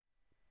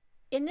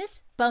In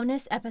this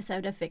bonus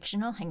episode of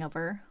Fictional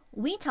Hangover,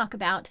 we talk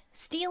about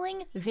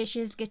stealing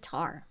Vish's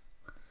guitar,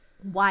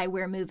 why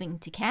we're moving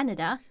to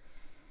Canada,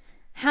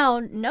 how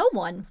no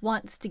one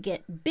wants to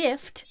get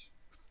biffed,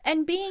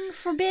 and being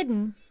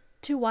forbidden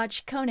to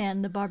watch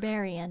Conan the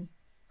Barbarian,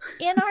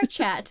 in our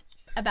chat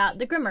about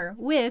the Grimmer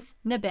with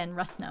Naben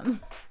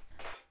Ruthnum.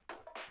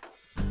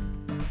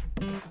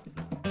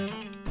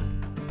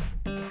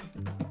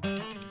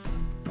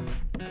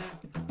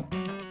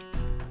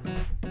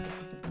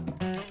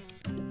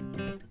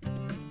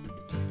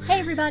 Hey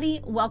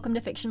everybody, welcome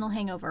to Fictional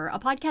Hangover, a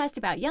podcast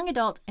about young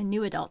adult and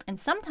new adult, and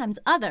sometimes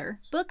other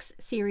books,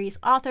 series,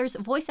 authors,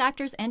 voice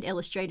actors, and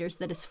illustrators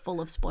that is full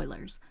of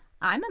spoilers.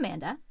 I'm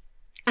Amanda.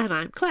 And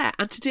I'm Claire,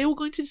 and today we're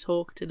going to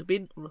talk to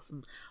Naben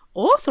Ruthnum,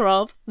 author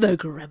of The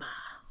Grimmer.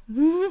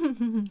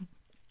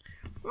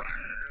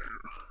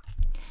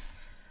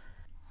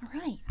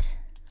 Alright.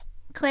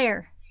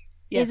 Claire,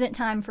 Yes. is it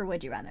time for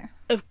Would You Rather?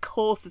 Of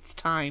course it's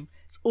time.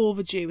 It's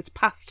overdue. It's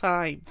past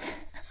time.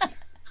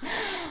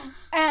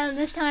 And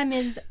this time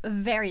is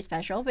very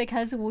special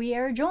because we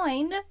are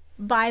joined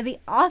by the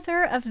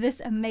author of this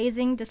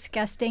amazing,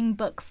 disgusting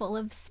book full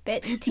of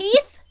spit and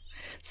teeth.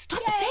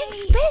 Stop Yay! saying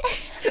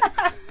spit!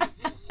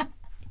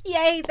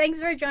 Yay, thanks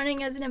for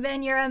joining us,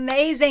 Naben. You're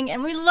amazing,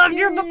 and we love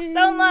your book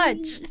so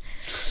much.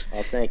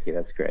 Oh, thank you.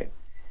 That's great.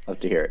 Love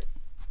to hear it.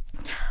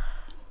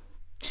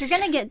 You're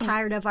going to get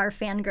tired of our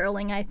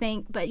fangirling, I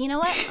think, but you know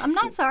what? I'm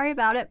not sorry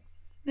about it.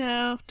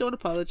 No, don't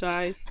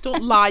apologise.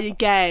 Don't lie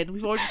again.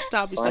 We've already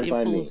established that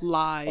you're full of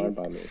lies.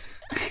 Fine by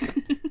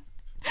me.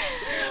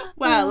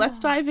 Well, let's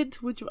dive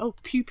into Would You... Oh,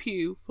 pew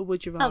pew for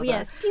Would You Rather. Oh,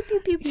 yes. Pew, pew,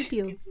 pew, pew,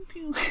 pew.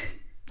 Pew.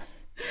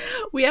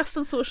 We asked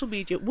on social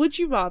media, would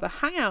you rather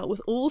hang out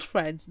with old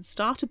friends and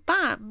start a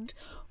band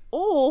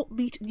or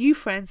meet new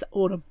friends that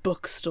own a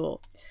bookstore?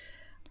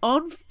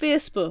 On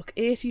Facebook,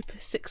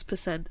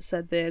 86%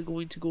 said they're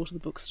going to go to the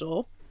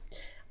bookstore.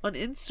 On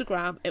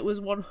Instagram, it was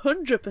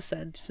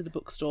 100% to the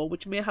bookstore,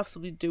 which may have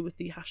something to do with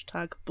the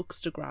hashtag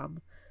Bookstagram,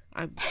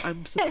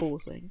 I'm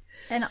supposing.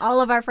 And all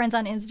of our friends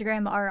on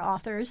Instagram are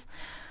authors.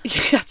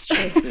 Yeah, that's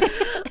true.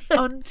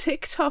 On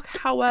TikTok,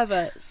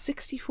 however,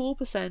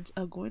 64%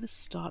 are going to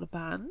start a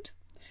band.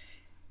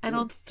 And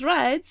on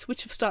Threads,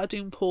 which have started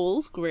doing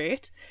polls,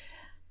 great,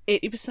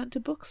 80% to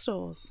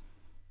bookstores.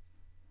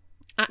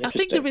 I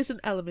think there is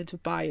an element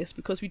of bias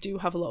because we do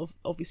have a lot of,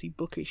 obviously,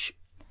 bookish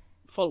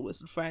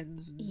followers and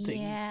friends and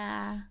things.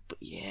 Yeah. But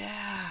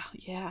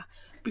yeah.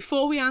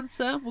 Before we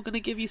answer, we're going to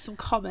give you some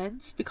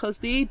comments because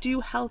they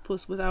do help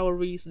us with our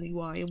reasoning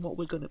why and what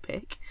we're going to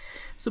pick.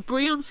 So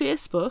Brie on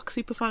Facebook,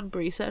 Superfan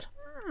Brie, said,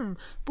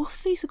 both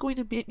of these are going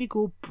to make me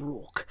go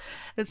broke.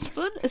 As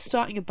fun as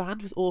starting a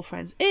band with old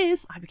friends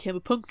is, I became a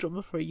punk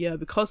drummer for a year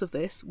because of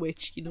this,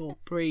 which, you know,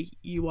 Brie,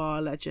 you are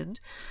a legend.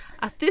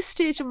 At this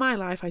stage in my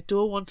life, I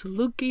don't want to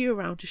lug gear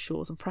around to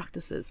shows and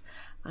practices.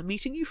 I'm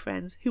meeting new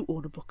friends who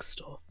own a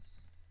bookstore.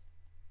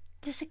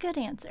 That's a good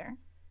answer.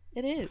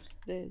 It is.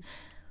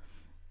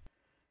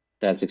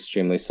 That's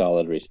extremely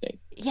solid reasoning.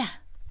 Yeah.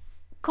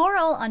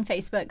 Coral on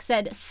Facebook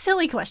said,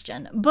 silly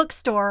question,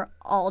 bookstore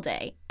all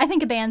day. I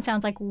think a band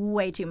sounds like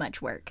way too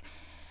much work.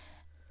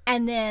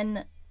 And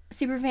then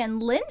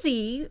superfan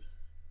Lindsay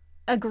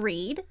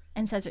agreed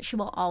and says that she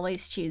will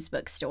always choose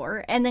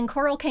bookstore. And then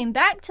Coral came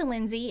back to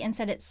Lindsay and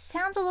said it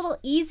sounds a little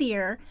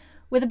easier.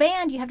 With a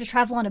band, you have to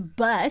travel on a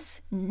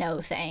bus.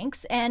 No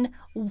thanks. And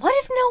what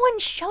if no one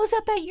shows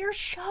up at your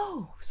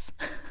shows?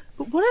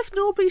 But what if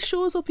nobody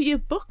shows up at your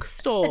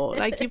bookstore?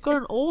 Like, you've got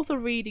an author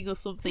reading or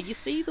something. You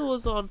see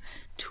those on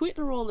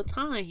Twitter all the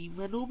time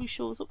where nobody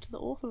shows up to the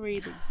author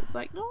readings. It's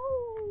like,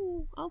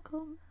 no, I'll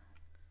come.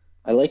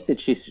 I like that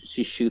she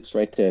shoots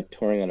right to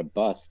touring on a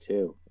bus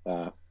too.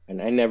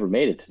 And I never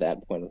made it to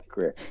that point of the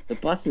career.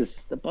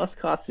 The bus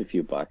costs a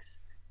few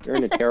bucks. You're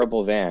in a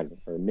terrible van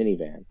or a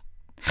minivan.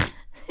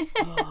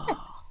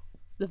 Oh,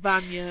 the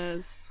van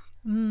years.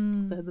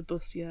 They're the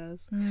bus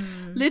years.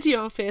 Lydia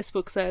on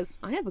Facebook says,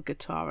 I have a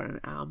guitar and an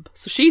amp.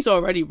 So she's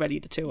already ready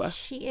to tour.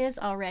 She is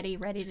already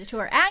ready to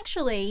tour.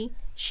 Actually,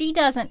 she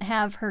doesn't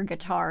have her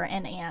guitar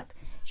and amp.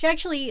 She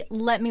actually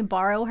let me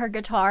borrow her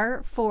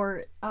guitar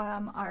for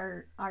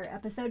our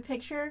episode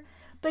picture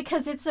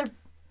because it's Very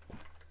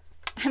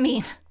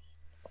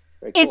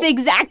it's cool.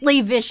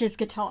 exactly Vish's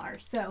guitar.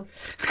 So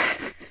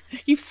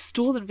You've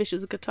stolen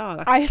Vish's guitar.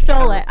 That's I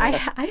stole it.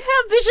 terrible. I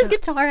have Vish's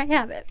guitar. I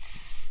have it.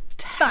 It's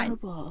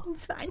Terrible.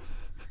 It's fine.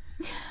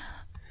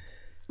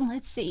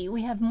 Let's see.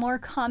 We have more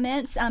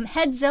comments.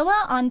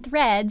 Headzilla on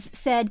Threads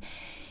said,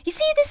 you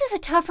see, this is a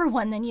tougher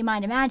one than you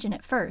might imagine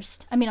at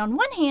first. I mean, on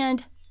one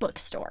hand,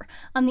 bookstore.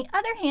 On the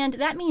other hand,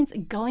 that means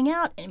going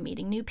out and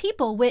meeting new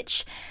people,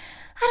 which,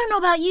 I don't know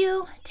about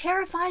you,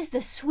 terrifies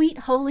the sweet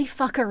holy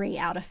fuckery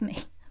out of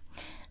me.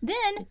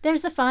 Then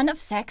there's the fun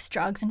of sex,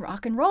 drugs, and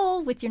rock and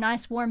roll with your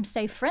nice, warm,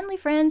 safe, friendly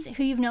friends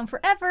who you've known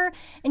forever,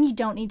 and you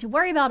don't need to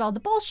worry about all the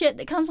bullshit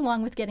that comes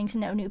along with getting to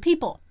know new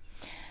people.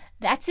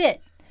 That's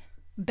it.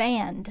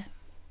 Band.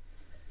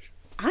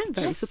 I'm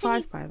very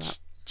surprised by that.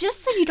 Just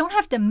so you don't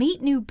have to meet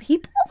new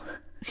people?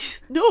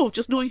 No,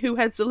 just knowing who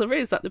Headzilla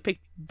is, that they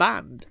picked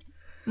band.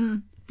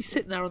 Be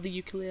sitting there on the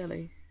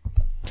ukulele.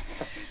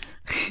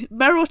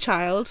 Merrow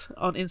Child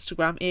on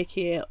Instagram,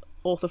 aka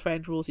author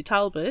friend Rosie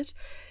Talbot.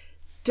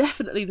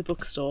 Definitely the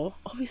bookstore.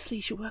 Obviously,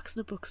 she works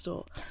in a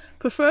bookstore.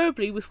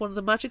 Preferably with one of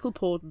the magical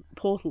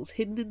portals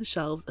hidden in the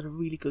shelves and a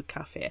really good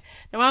cafe.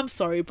 Now, I'm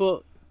sorry,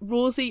 but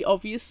Rosie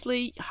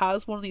obviously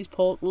has one of these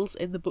portals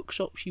in the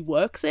bookshop she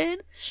works in.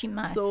 She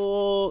must.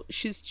 So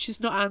she's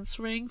not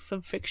answering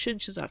from fiction,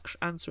 she's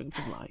answering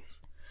from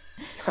life.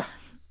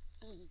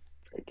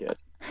 Very good.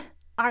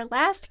 Our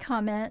last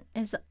comment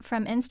is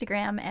from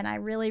Instagram, and I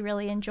really,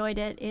 really enjoyed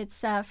it.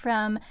 It's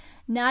from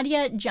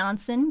Nadia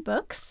Johnson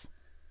Books.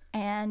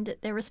 And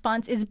their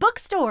response is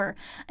bookstore,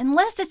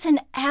 unless it's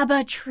an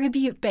ABBA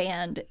tribute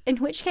band, in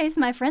which case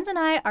my friends and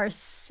I are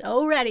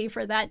so ready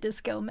for that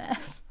disco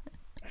mess.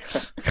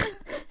 I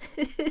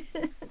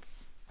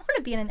want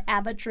to be in an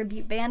ABBA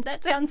tribute band.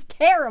 That sounds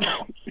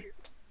terrible.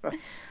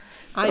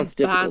 I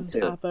banned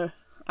ABBA.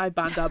 I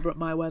banned ABBA at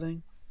my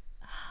wedding.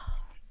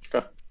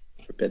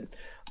 Forbidden.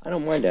 I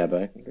don't mind ABBA.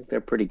 I think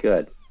they're pretty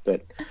good.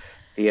 But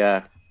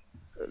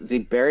the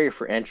barrier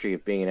for entry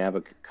of being an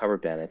ABBA cover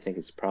band, I think,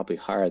 is probably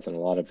higher than a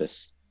lot of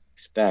us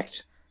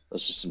expect.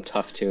 Those are some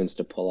tough tunes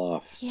to pull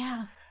off.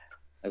 Yeah.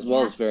 As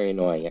well as very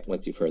annoying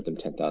once you've heard them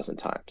 10,000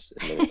 times.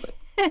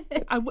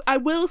 I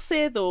will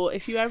say, though,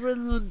 if you're ever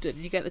in London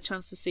and you get the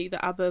chance to see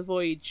the ABBA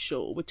Voyage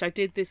show, which I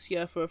did this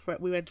year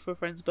we went for a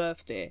friend's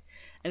birthday,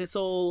 and it's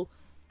all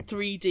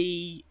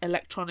 3D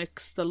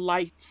electronics, the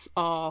lights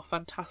are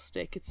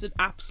fantastic. It's an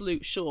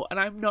absolute show, and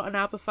I'm not an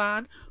ABBA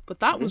fan, but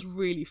that was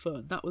really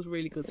fun. That was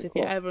really good. So if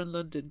you're ever in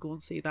London, go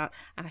and see that.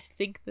 And I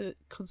think they're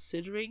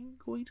considering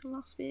going to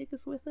Las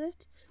Vegas with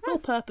it. It's all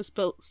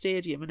purpose-built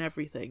stadium and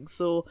everything,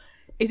 so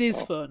it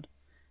is fun.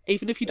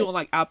 Even if you don't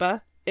like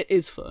ABBA, it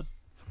is fun.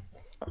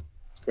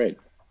 It's great.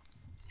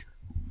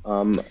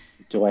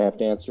 Do I have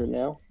to answer it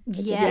now?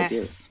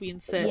 Yes, we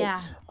insist. Yeah.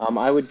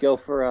 I would go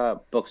for a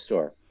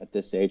bookstore at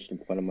this age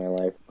and point in my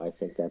life. I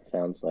think that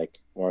sounds like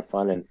more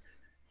fun, and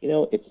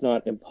it's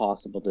not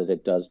impossible that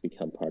it does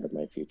become part of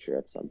my future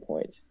at some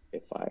point.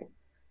 If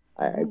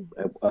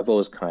I've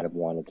always kind of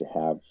wanted to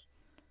have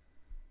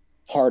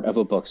part of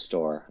a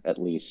bookstore, at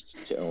least,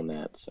 to own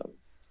that. So,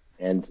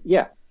 and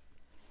yeah,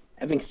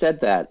 having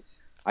said that,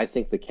 I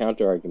think the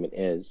counter argument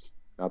is,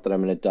 not that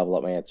I'm going to double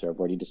up my answer. I've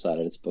already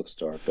decided it's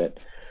bookstore, but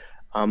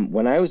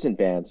when I was in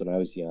bands when I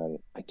was young,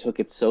 I took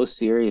it so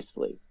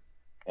seriously,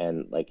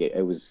 and like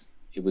it was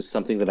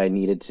something that I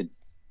needed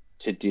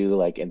to do,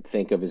 like, and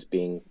think of as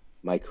being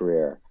my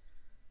career.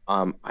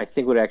 I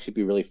think it would actually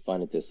be really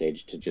fun at this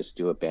age to just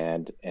do a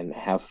band and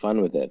have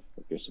fun with it,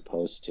 like you're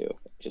supposed to.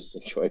 Just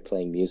enjoy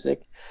playing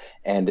music,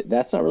 and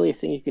that's not really a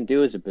thing you can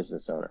do as a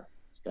business owner.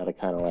 It's got to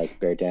kind of like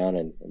bear down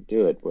and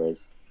do it.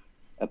 Whereas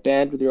a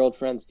band with your old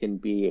friends can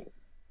be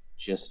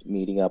just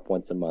meeting up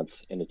once a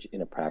month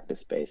in a practice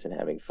space and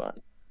having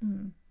fun.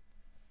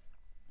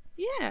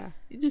 Yeah,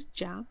 you just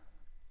jam.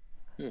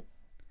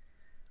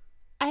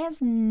 I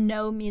have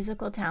no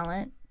musical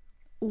talent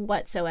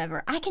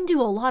whatsoever. I can do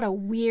a lot of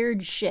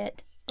weird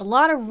shit, a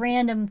lot of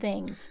random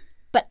things,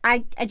 but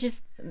I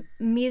just,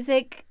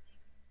 music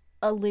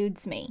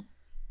eludes me.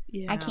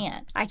 Yeah.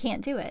 I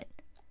can't do it.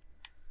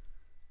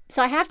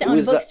 So I have to own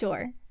a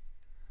bookstore.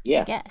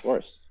 Yeah, I guess. Of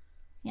course.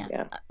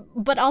 Yeah.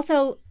 But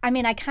also, I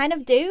mean, I kind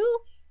of do,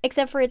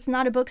 except for it's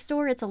not a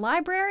bookstore, it's a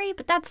library,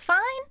 but that's fine.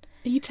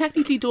 You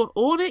technically don't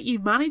own it, you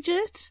manage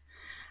it.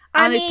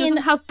 And it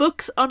doesn't have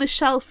books on a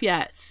shelf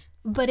yet.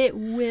 But it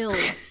will.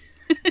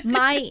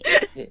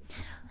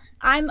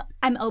 I'm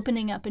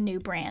opening up a new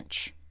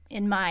branch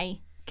in my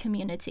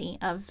community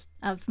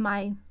of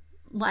my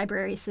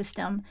library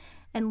system.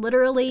 And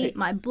literally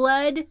my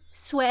blood,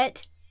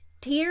 sweat,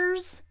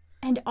 tears,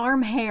 and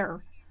arm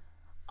hair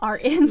are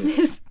in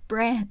this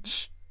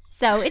branch.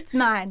 So it's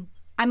mine.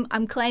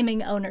 I'm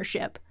claiming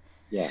ownership.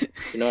 Yeah.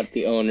 You're not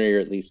the owner, you're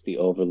at least the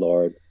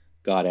overlord,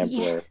 God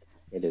Emperor.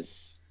 Yeah.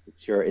 It's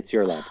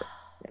your library.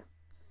 Yeah.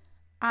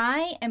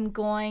 I am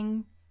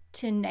going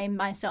to name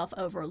myself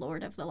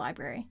Overlord of the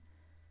library.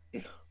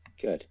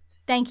 Good.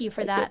 Thank you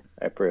for that.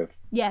 I approve.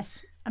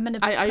 Yes. I'm gonna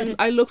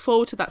I look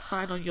forward to that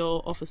sign on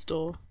your office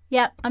door.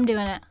 Yep, I'm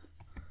doing it.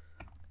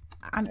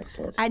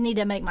 Excellent. I need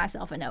to make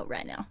myself a note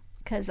right now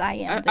because I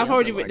am. I've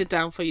already written it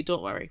down for you.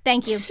 Don't worry.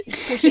 Thank you.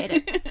 Appreciate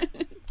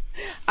it.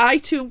 I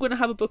too am going to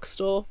have a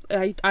bookstore.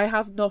 I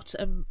have not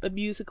a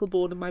musical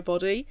bone in my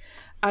body.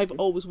 I've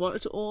always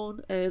wanted to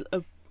own a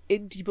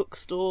indie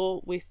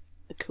bookstore with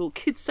a cool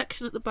kids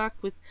section at the back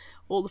with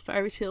all the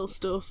fairy tale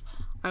stuff.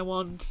 I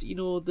want,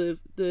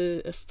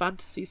 the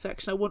fantasy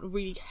section. I want to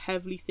really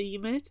heavily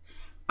theme it.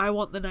 I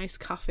want the nice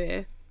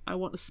cafe. I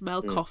want to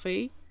smell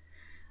coffee.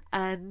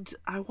 And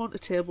I want a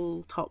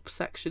tabletop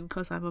section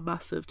because I'm a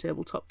massive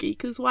tabletop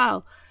geek as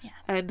well. Yeah.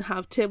 And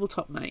have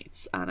tabletop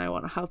nights, and I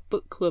want to have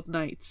book club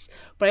nights.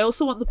 But I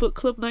also want the book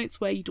club nights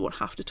where you don't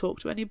have to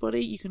talk to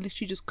anybody. You can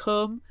literally just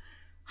come,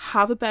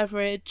 have a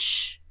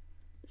beverage,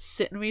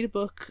 sit and read a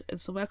book in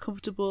somewhere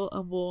comfortable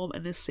and warm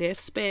in a safe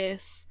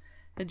space,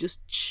 and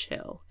just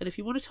chill. And if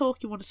you want to talk,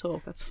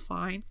 that's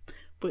fine.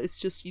 but it's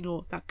just,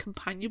 that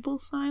companionable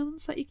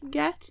silence that you can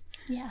get.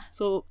 Yeah.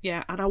 So,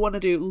 yeah, and I want to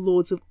do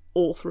loads of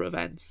author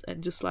events,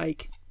 and just,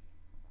 like,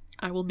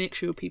 I will make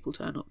sure people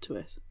turn up to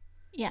it.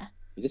 Yeah.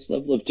 This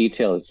level of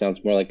detail, it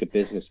sounds more like a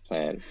business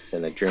plan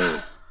than a dream.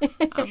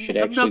 I should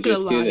I'm actually not going to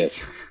just do lie.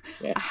 this.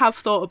 Yeah. I have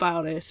thought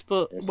about it,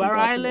 but There's some where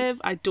I documents.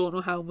 live, I don't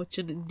know how much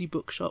an indie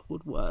bookshop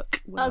would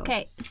work. Well.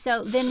 Okay,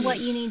 so then what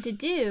you need to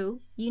do,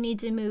 you need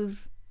to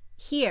move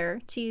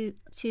here to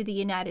the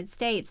United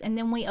States, and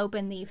then we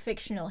open the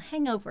Fictional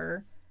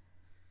Hangover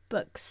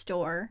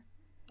bookstore.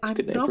 I'm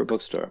Good name for a not,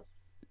 bookstore.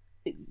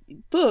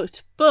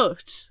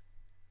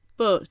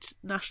 but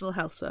National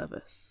Health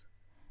Service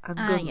and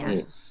gun yeah.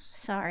 laws.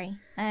 Sorry.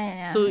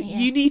 I know, So yeah.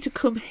 you need to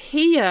come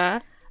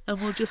here,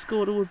 and we'll just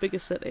go to a bigger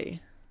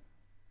city.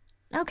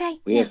 Okay.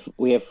 We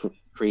have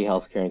free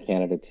healthcare in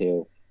Canada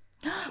too.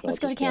 Let's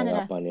go to Just gang Canada.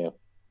 up on you.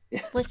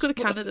 Let's go to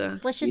Canada.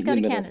 Let's just In go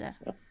the to middle. Canada.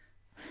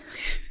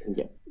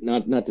 Yeah.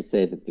 Not to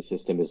say that the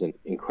system isn't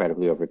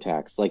incredibly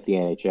overtaxed, like the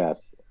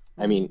NHS.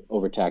 I mean,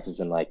 overtaxed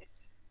isn't like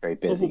very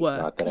busy.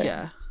 Overworked,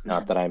 yeah.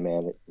 Not that I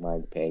mind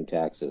paying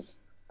taxes.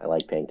 I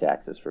like paying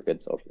taxes for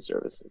good social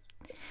services.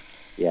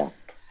 Yeah.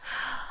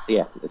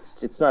 Yeah.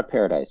 It's not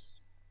paradise.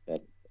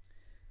 But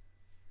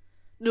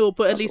No,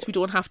 but at least we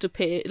don't have to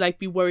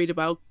be worried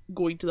about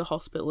going to the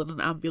hospital in an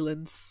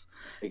ambulance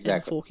exactly.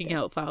 and forking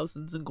out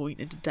thousands and going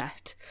into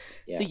debt.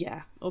 Yeah. So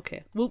yeah,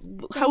 okay. We'll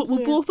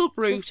you. both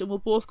uproot Just- and we'll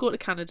both go to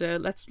Canada.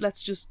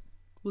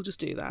 We'll just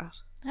do that.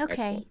 Okay.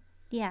 Excellent.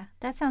 Yeah,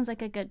 that sounds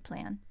like a good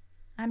plan.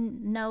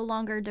 I'm no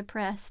longer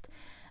depressed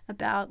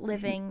about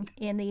living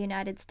in the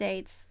United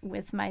States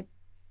with my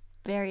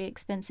very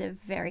expensive,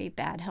 very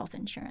bad health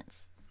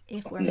insurance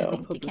if we're No. moving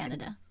to Public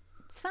Canada. health.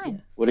 It's fine.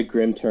 Yes. What a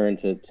grim turn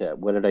to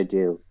what did I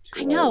do?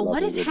 I know. love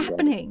What you is with you,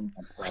 happening?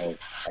 I'm What sorry. is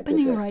I did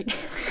happening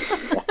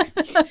this.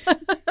 right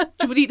now?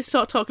 Do we need to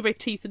start talking about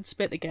teeth and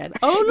spit again?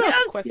 Oh look,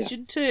 Yes!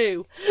 question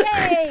 2.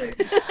 Yay!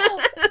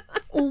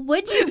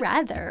 Would you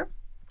rather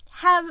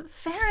have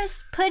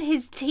Ferris put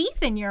his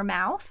teeth in your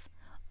mouth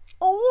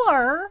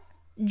or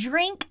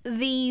drink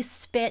the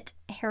spit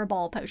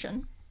hairball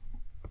potion?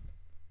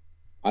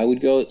 I would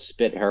go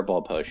spit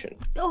hairball potion.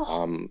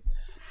 Oh,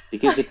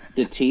 Because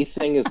the teeth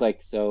thing is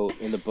like so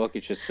in the book,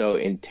 it's just so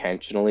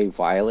intentionally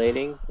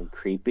violating and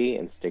creepy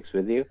and sticks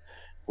with you.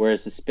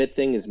 Whereas the spit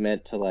thing is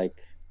meant to like,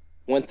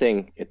 one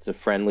thing, it's a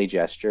friendly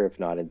gesture, if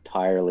not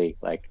entirely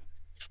like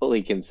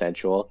fully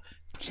consensual.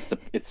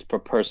 It's a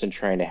person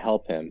trying to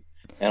help him,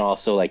 and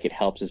also like it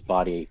helps his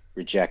body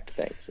reject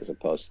things as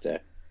opposed to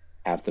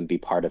have them be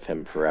part of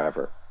him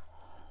forever.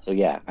 So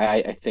yeah,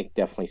 I think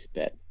definitely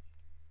spit.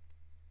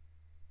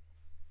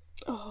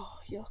 Oh,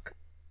 yuck.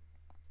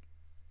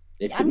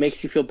 If it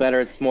makes you feel better,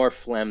 it's more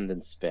phlegm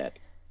than spit.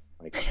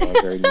 Like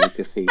very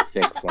mucusy,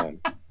 thick phlegm.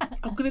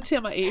 I'm going to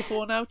tear my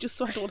A4 now just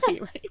so I don't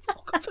hear any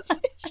more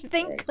conversation.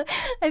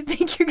 I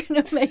think you're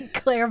gonna make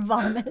Claire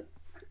vomit.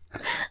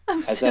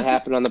 Has that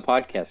happened on the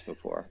podcast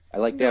before? I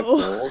like to have No.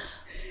 goals.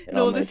 in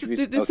all No, my this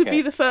interviews. would be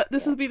Okay. the first.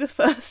 This would be the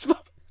first one.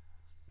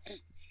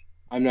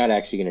 I'm not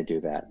actually going to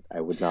do that.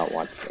 I would not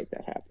want to make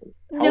that happen.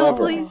 No, However,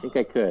 please. I think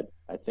I could.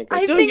 I think I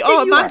I could. think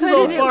that you Matt's could,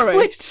 all and it for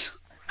would- it.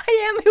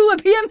 I am. Who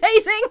would be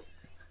amazing?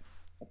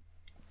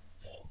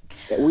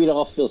 We'd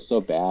all feel so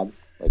bad,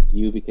 like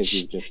you, because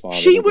you've just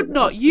vomited. She would and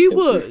not. us You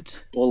because we would.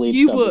 bullied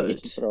You somebody would.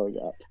 into throwing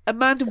up.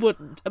 Amanda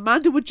wouldn't.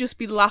 Amanda would just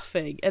be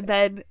laughing, and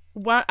then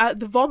at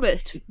the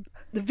vomit,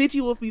 the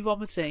video of me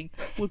vomiting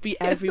would be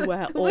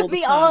everywhere It all would the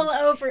be time. all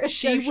over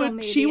She social would.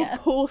 media. She would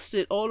post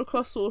it all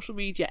across social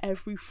media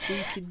every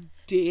freaking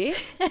day.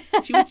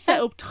 She would set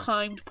up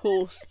timed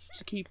posts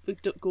to keep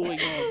it going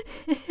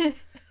on.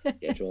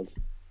 Scheduled.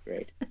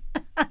 Great.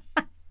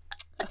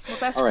 That's my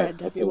best All right,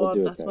 friend, okay, we'll everyone.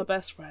 do it That's then. my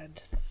best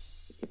friend.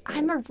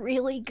 I'm a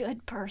really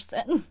good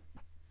person.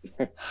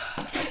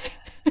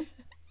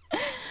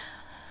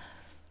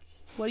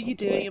 What are you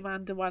doing,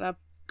 Amanda, while I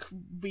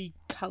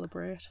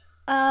recalibrate?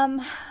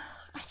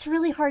 It's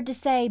really hard to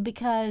say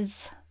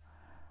because,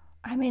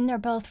 I mean, they're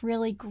both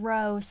really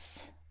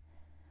gross.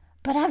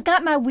 But I've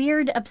got my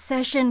weird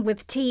obsession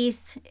with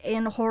teeth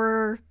in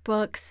horror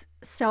books.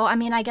 So, I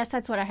mean, I guess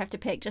that's what I have to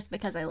pick just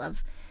because I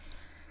love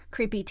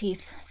creepy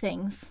teeth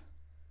things.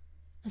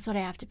 That's what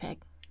I have to pick.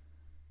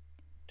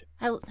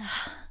 It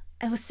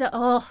was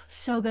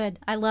so good.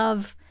 I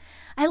love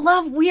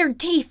weird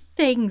teeth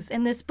things,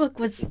 and this book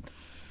was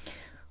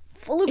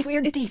full of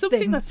weird It's teeth something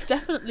things. that's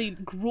definitely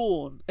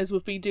grown as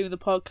we've been doing the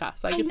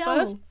podcast. Like I at know.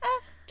 first,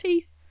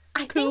 teeth,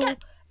 I cool. think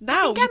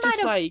Now think I you're might just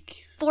have-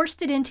 like,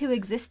 Forced it into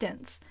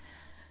existence.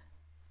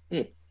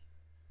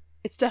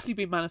 it's definitely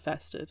been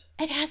manifested.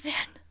 It has been.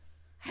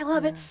 I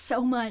love it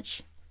so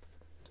much.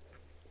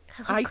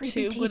 love I creepy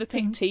too am going to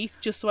pick things. teeth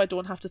just so I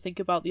don't have to think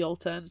about the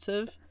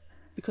alternative.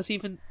 Because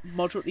even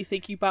moderately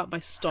thinking about it, my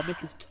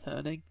stomach is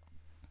turning.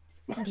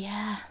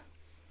 Yeah.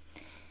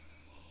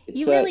 It's,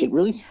 You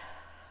really-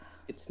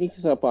 it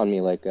sneaks up on me.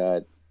 Like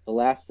the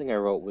last thing I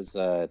wrote was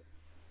a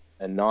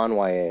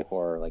non-YA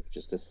horror, like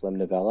just a slim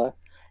novella,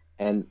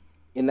 and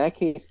in that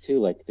case too,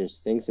 like there's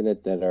things in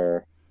it that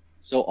are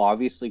so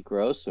obviously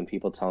gross when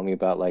people tell me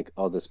about like,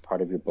 oh, this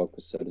part of your book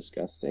was so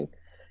disgusting.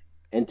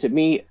 And to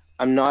me,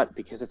 I'm not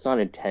because it's not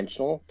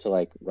intentional to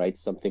like write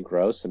something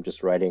gross. I'm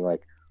just writing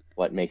like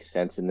what makes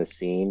sense in the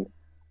scene,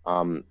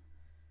 um,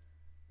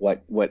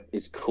 what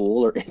is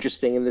cool or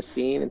interesting in the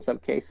scene in some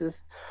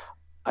cases.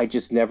 I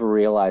just never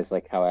realized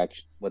like how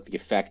actually what the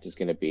effect is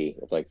going to be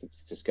of like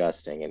it's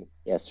disgusting. And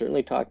yeah,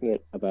 certainly talking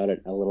about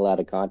it a little out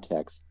of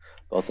context.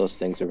 Both those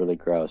things are really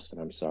gross, and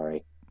I'm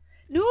sorry.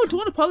 No,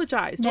 don't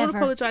apologise. Don't Never.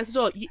 apologise at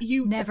all.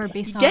 You Never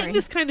be getting sorry.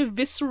 this kind of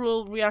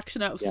visceral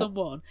reaction out of Yeah.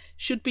 someone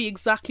should be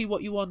exactly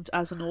what you want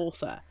as an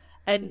author.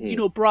 And, Mhm. you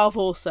know,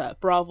 bravo, sir.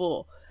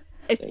 Bravo.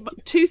 It's, Thank you.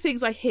 two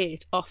things I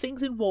hate are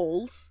things in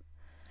walls.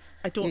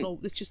 I don't Mm. know.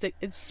 It's just like,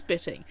 and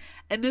spitting.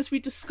 And as we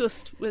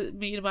discussed with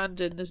me and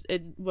Amanda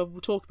and when we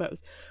talked about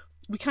it,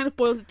 we kind of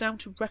boiled it down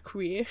to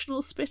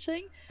recreational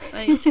spitting.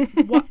 Like,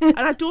 what? And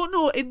I don't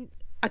know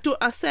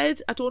I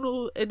said I don't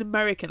know in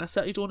America, and I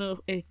certainly don't know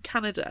in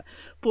Canada,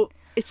 but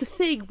it's a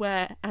thing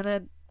where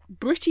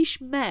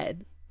British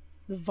men,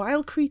 the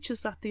vile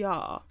creatures that they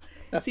are,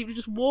 seem to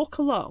just walk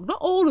along. Not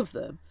all of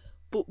them,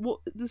 but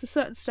there's a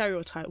certain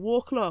stereotype.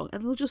 Walk along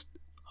and they'll just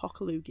hock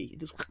a loogie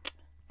and just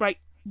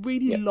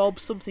really Yep. lob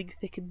something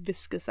thick and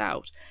viscous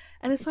out.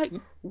 And it's like,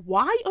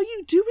 why are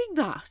you doing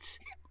that?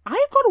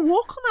 I've got to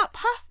walk on that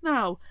path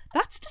now.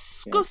 That's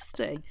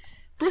disgusting.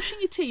 Brushing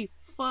your teeth,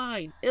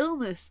 fine.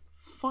 Illness,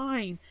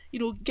 fine. You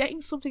know,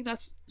 getting something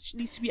that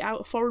needs to be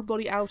out, a foreign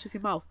body out of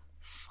your mouth,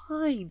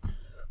 fine.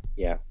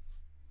 Yeah.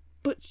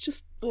 But it's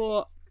just,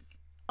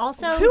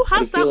 Also, who How do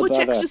has you that feel much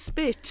about, extra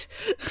spit?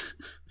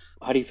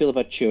 How do you feel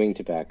about chewing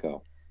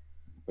tobacco?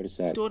 What is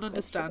that? Don't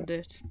understand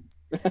it.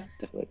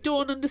 Definitely.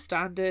 Don't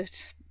understand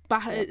it.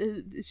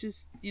 It's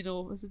just, you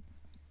know, it's a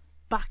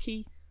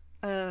backy.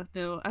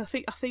 No, I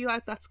think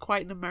like that's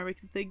quite an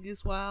American thing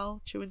as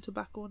well. Chewing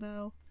tobacco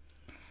now.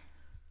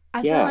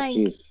 I feel Yeah, like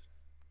geez.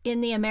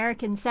 in the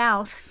American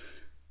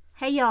South,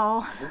 hey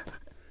y'all,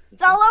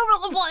 it's all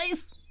over the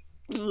place.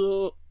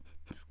 Ugh.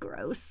 It's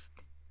gross.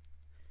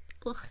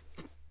 Ugh.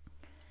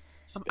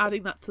 I'm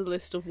adding that to the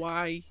list of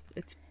why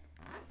it's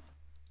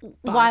bad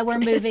Why we're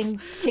place. moving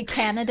to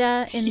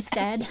Canada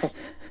instead.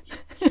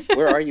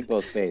 Where are you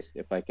both based,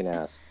 if I can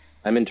ask?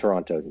 I'm in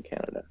Toronto, in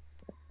Canada.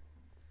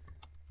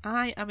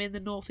 I am in the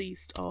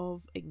northeast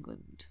of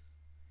England.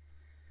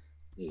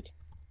 Neat.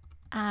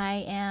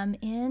 I am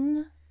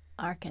in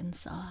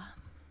Arkansas.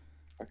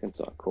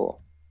 Arkansas,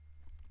 cool.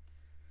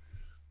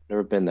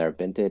 Never been there. I've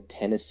been to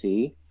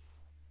Tennessee.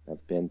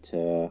 I've been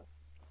to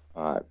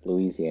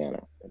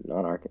Louisiana, but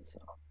not Arkansas.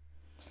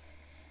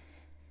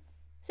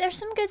 There's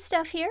some good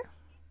stuff here.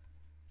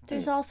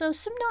 There's also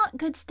some not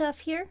good stuff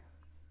here.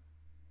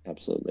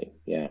 Absolutely,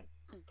 yeah.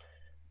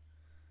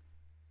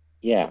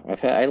 Yeah,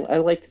 I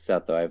like the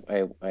South though.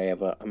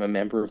 I'm a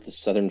member of the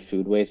Southern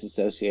Foodways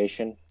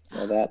Association. You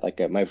know that? Like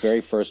my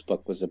very first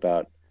book was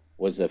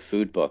a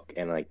food book,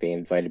 and like they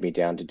invited me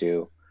down to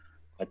do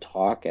a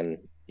talk, and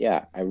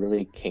yeah, I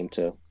really came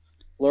to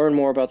learn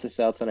more about the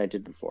South than I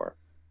did before.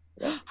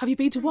 Yeah. Have you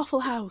been to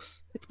Waffle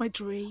House? It's my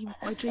dream.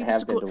 My I dream is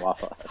have to been go. to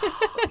Waffle House.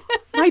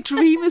 My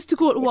dream is to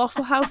go to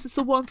Waffle House. It's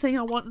the one thing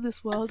I want in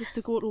this world is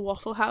to go to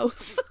Waffle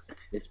House.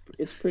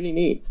 It's pretty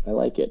neat. I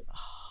like it.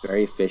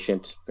 Very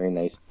efficient, very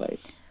nice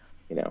place.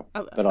 You know,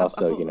 but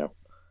also you know,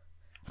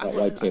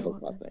 white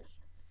tablecloth nice.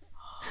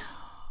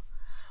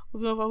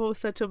 I've always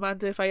said to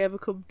Amanda, if I ever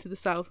come to the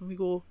South and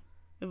we're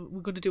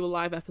going to do a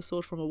live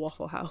episode from a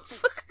Waffle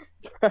House,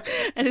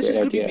 and it's just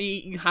going to be me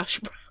eating hash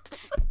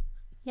browns.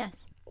 Yes.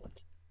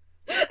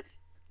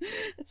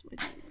 That's my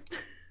dream.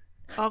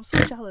 Oh, I'm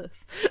so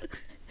jealous.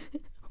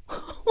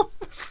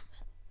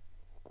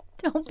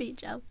 Don't be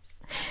jealous.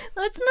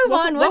 Let's move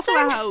on. What's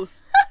Waffle our...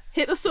 House,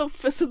 hit us up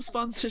for some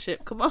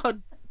sponsorship. Come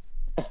on.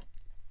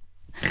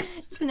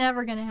 It's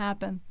never going to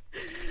happen.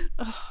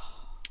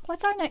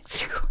 What's our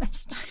next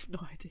question? I have no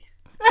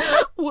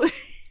idea.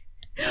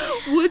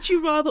 Would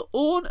you rather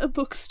own a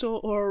bookstore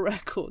or a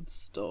record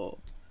store?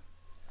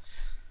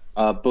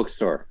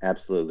 Bookstore,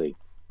 absolutely.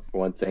 For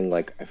one thing,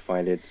 like I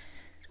find it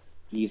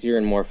easier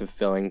and more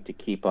fulfilling to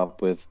keep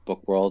up with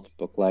book world,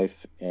 book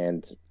life,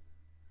 and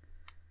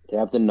to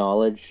have the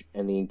knowledge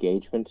and the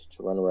engagement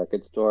to run a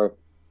record store.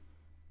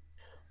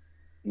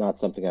 Not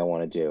something I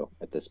want to do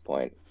at this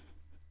point.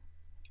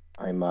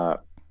 I'm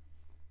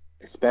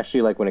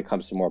especially like when it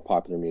comes to more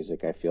popular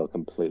music, I feel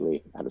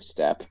completely out of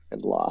step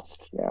and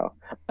lost now.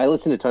 I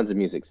listen to tons of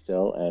music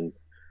still and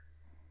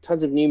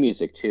tons of new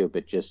music too,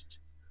 but just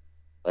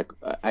like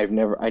I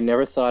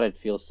never thought I'd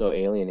feel so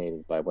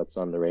alienated by what's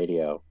on the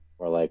radio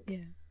or like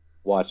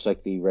watch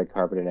like the red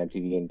carpet and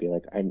MTV and be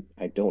like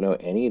I don't know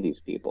any of these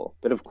people.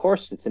 But of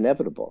course it's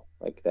inevitable.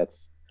 Like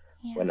that's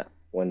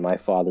when my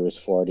father was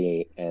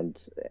 40 and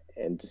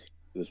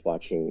he was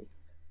watching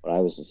what I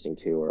was listening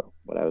to or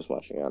what I was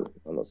watching on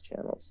those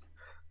channels.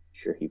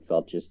 Sure, he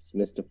felt just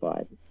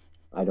mystified.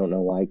 I don't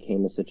know why it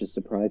came as such a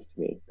surprise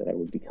to me that I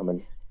would become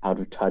an out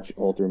of touch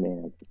older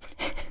man.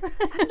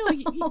 I know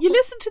you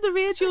listen to the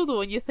radio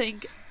though, and you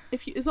think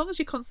as long as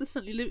you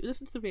consistently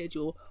listen to the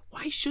radio,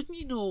 why shouldn't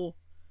you know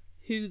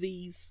who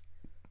these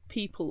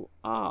people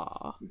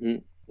are.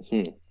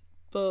 Mm-hmm.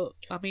 But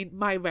I mean,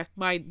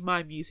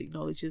 my music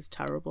knowledge is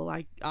terrible.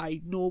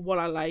 I know what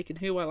I like and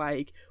who I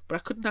like, but I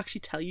couldn't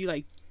actually tell you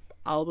like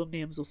album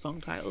names or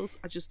song titles.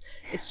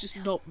 It's just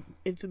not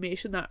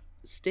information that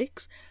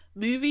sticks.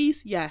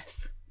 Movies,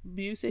 yes.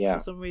 Music, for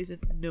some reason,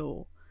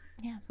 no.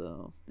 Yeah.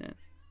 So yeah,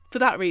 for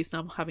that reason,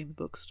 I'm having the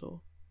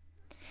bookstore.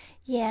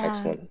 Yeah.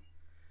 Excellent.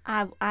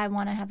 I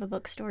want to have a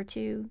bookstore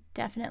too,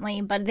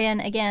 definitely. But then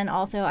again,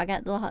 also I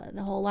got the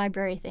whole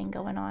library thing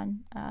going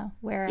on,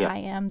 where I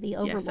am the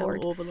overlord.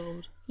 Yes,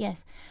 overlord.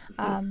 Yes.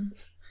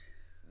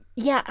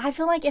 Yeah, I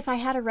feel like if I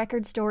had a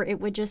record store, it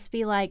would just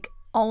be like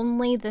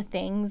only the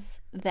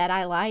things that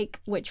I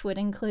like, which would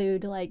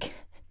include like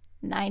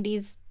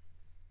 90s,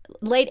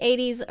 late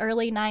 80s,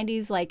 early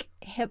 90s, like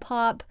hip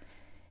hop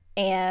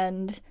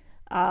and,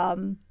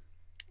 Weird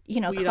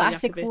Al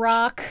classic Yankovic.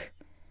 rock.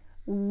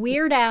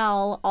 Weird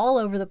Al all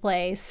over the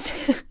place.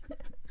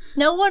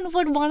 No one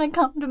would want to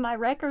come to my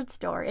record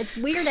store. It's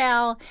Weird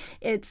Al.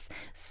 It's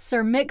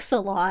Sir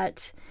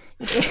Mix-a-Lot.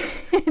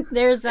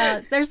 There's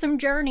some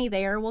Journey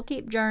there. We'll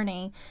keep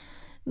Journey.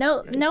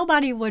 No, Nice.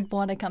 Nobody would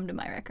want to come to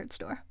my record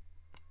store.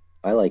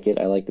 I like it.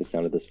 I like the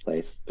sound of this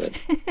place, but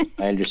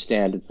I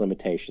understand its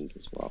limitations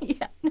as well.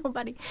 Yeah,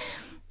 nobody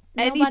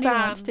Any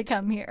wants to band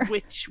come here.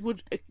 which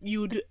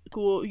you would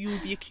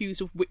be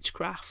accused of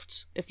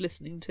witchcraft if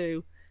listening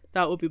to.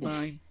 That would be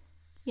mine.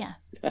 Yeah.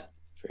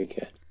 Very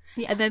good.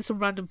 Yeah. And then some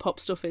random pop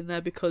stuff in there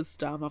because,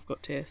 damn, I've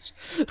got taste.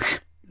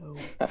 No.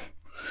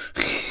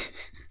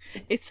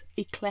 It's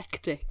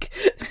eclectic.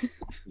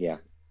 Yeah.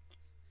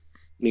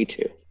 Me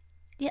too.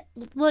 Yeah,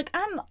 look,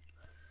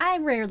 I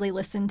rarely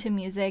listen to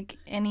music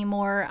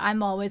anymore.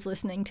 I'm always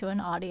listening to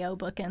an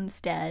audiobook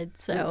instead.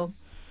 So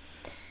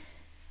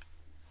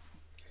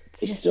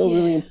It's still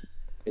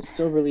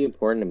really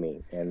important to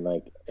me, and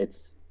like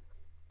it's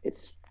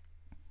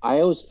I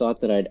always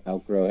thought that I'd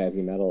outgrow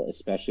heavy metal,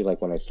 especially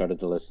like when I started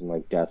to listen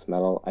like death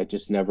metal. I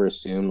just never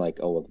assumed like,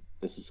 oh well,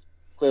 this is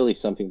clearly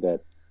something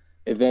that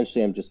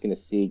eventually I'm just going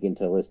to seek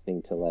into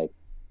listening to like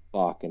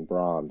Bach and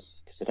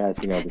Brahms, because it has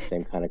the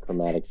same kind of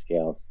chromatic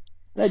scales.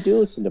 And I do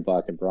listen to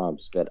Bach and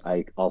Brahms, but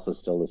I also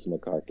still listen to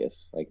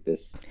Carcass. Like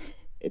this,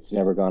 it's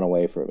never gone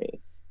away from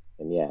me.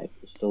 And yeah, I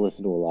still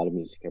listen to a lot of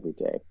music every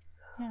day.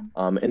 Yeah.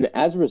 And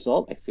as a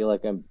result, I feel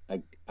like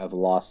I've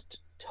lost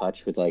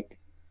touch with like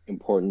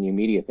important new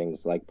media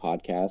things like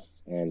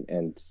podcasts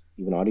and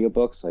even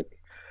audiobooks. Like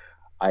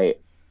I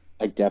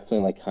definitely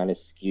like kind of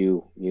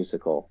skew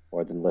musical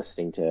more than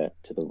listening to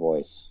the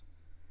voice.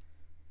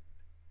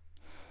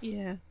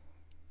 Yeah.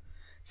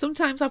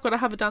 Sometimes I've got to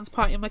have a dance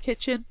party in my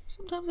kitchen.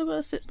 Sometimes I've got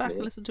to sit back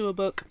and listen to a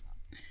book.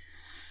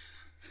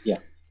 Yeah.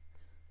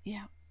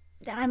 Yeah.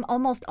 I'm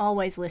almost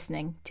always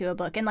listening to a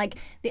book. And like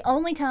the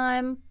only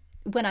time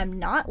when I'm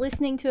not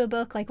listening to a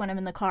book, like when I'm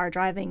in the car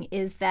driving,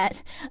 is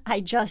that I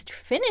just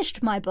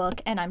finished my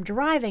book and I'm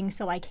driving,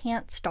 so I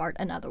can't start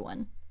another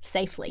one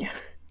safely.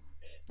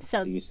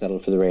 So you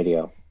settled for the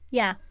radio.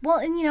 Yeah. Well,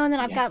 and and then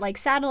I've got like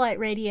satellite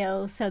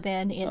radio, so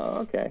then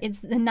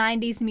it's the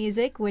 90s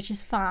music, which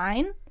is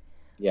fine.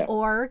 Yeah.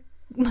 Or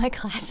my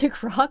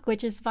classic rock,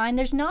 which is fine.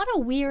 There's not a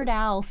Weird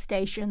Al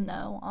station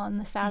though on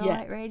the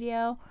satellite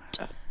radio.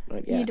 Yeah.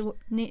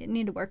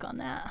 Need to work on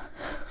that.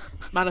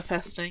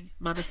 Manifesting.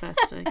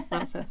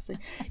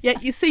 Yeah,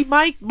 you see,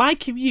 my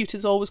commute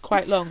is always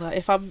quite long. That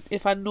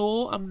if I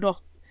know I'm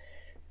not,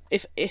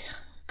 if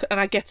and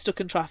I get stuck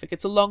in traffic,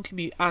 it's a long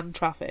commute and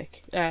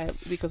traffic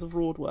because of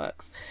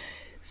roadworks.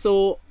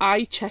 So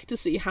I check to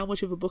see how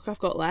much of a book I've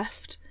got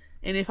left,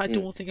 and if I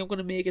don't think I'm going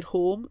to make it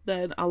home,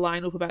 then I'll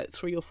line up about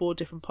 3 or 4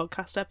 different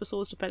podcast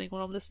episodes depending on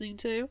what I'm listening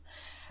to,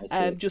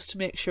 just to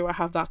make sure I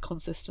have that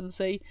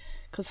consistency,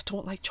 because I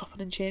don't like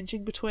chopping and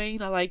changing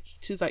between. I like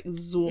to like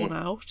zone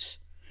out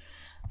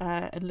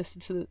and listen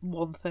to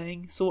one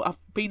thing. So I've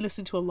been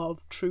listening to a lot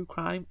of true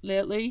crime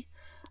lately,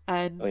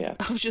 and I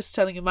was just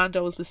telling Amanda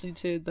I was listening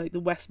to like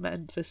the West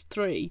Memphis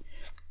 3,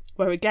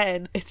 where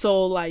again it's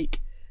all like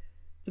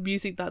the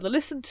music that they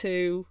listened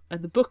to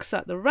and the books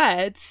that they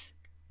read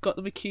got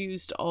them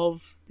accused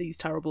of these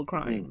terrible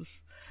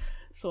crimes.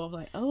 So I'm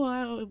like,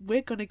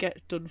 we're gonna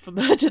get done for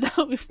murder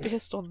now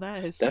based on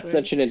their history.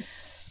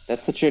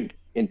 That's such an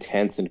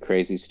intense and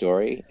crazy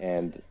story,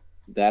 and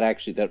that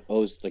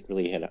always like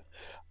really hit up.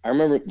 I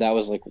remember that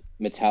was like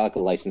Metallica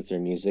licensed their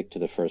music to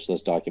the first of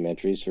those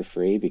documentaries for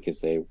free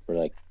because they were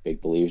like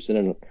big believers in it.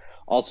 And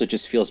also, it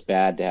just feels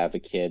bad to have a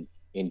kid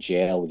in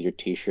jail with your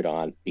T-shirt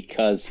on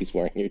because he's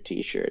wearing your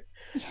T-shirt.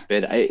 Yeah.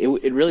 But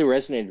it really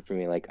resonated for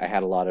me. Like I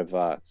had a lot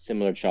of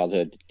similar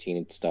childhood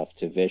teen stuff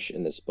to Vish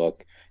in this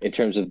book in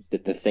terms of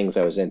the things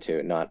I was into.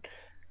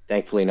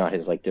 Thankfully not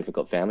his like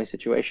difficult family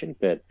situation,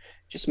 but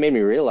just made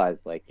me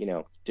realize like,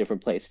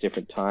 different place,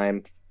 different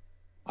time.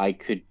 I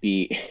could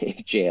be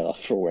in jail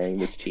for wearing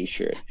this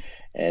T-shirt,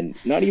 and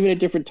not even a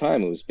different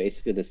time. It was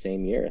basically the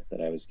same year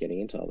that I was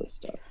getting into all this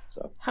stuff.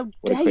 So how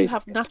dare you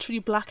have naturally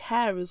black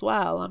hair as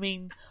well? I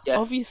mean,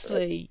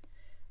 obviously,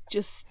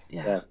 just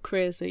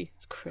crazy.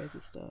 It's crazy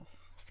stuff.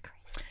 It's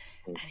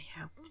crazy.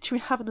 Anyhow, should we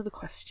have another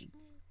question?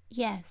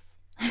 Yes.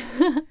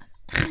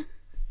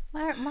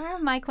 Why are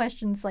my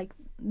questions like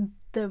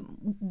the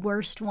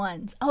worst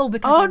ones? Oh,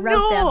 because I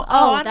wrote them.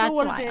 I That's know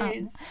what why.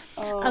 it is.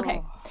 Oh.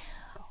 Okay.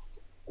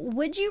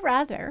 Would you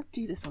rather,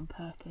 Do this on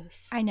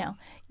purpose. I know,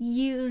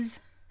 use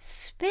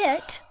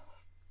spit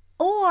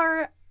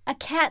or a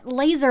cat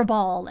laser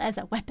ball as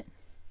a weapon?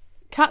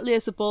 Cat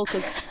laser ball,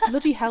 because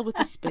bloody hell with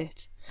the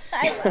spit.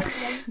 I love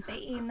that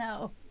scene,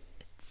 though.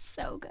 It's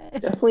so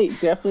good.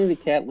 Definitely the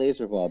cat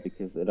laser ball,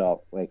 because it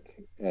all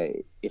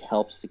it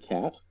helps the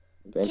cat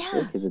eventually,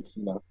 Yeah. because it's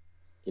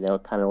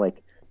it kind of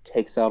like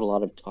takes out a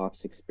lot of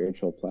toxic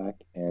spiritual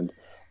plaque, and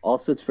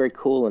also it's very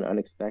cool and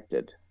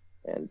unexpected.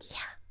 And Yeah.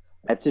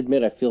 I have to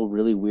admit, I feel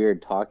really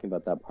weird talking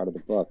about that part of the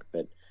book,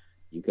 but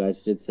you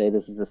guys did say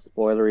this is a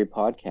spoilery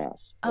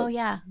podcast. Oh, But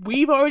yeah.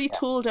 We've already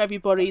told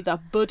everybody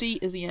that Buddy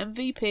is the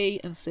MVP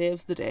and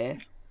saves the day.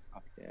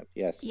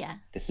 yes. Yeah.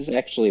 This is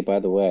actually, by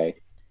the way,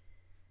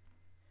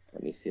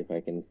 let me see if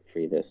I can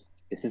free this.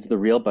 This is the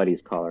real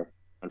Buddy's collar.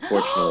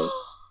 Unfortunately,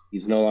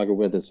 he's no longer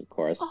with us, of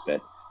course,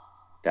 but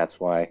that's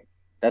why.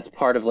 That's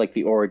part of like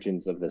the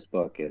origins of this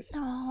book is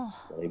Oh.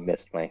 really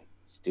missed my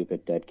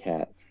stupid dead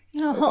cat.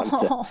 So I wanted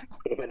Oh. to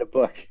put him in a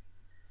book.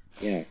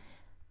 Yeah.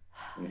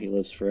 And he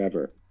lives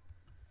forever.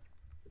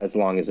 As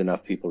long as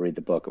enough people read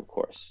the book, of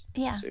course.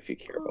 Yeah. So if you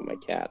care about my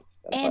cat,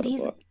 that's And the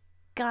he's book.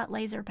 got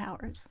laser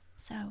powers,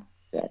 so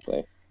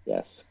Exactly.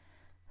 Yes.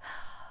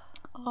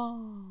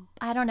 Oh.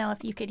 I don't know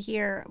if you could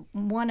hear,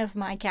 one of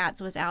my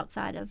cats was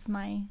outside of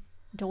my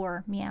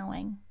door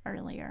meowing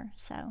earlier,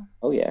 so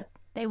Oh yeah.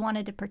 they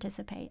wanted to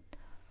participate.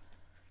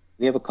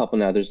 We have a couple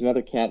now. There's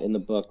another cat in the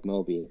book,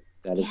 Moby.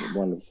 That is Yeah.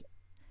 one of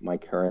my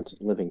current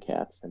living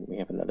cats, and we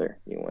have another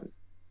new one.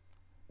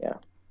 Yeah.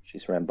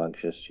 She's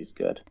rambunctious. She's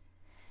good.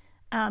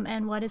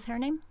 And what is her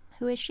name?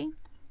 Who is she?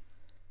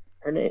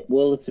 Her name,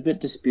 well, it's a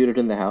bit disputed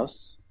in the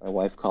house. My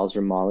wife calls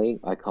her Molly.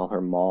 I call her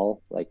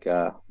Moll, like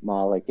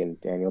Moll, like in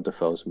Daniel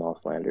Defoe's Moll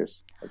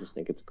Flanders. I just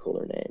think it's a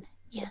cooler name.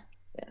 Yeah.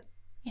 Yeah.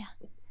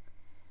 Yeah.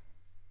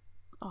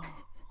 Oh.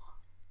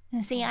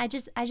 And see, I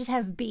just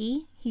have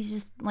B. He's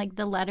just like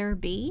the letter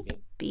B.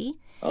 B.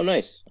 Oh,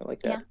 nice. I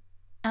like that.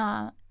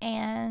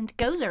 And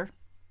Gozer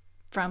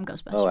from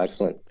Ghostbusters. Oh,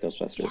 excellent.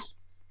 Ghostbusters.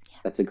 Yeah.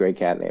 That's a great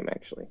cat name,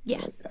 actually. Yeah.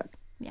 I like that.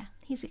 Yeah,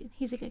 he's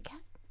a good cat.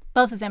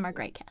 Both of them are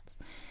great cats.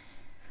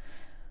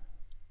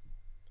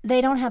 They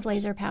don't have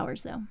laser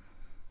powers though.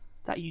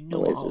 That you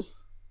know The of. lasers.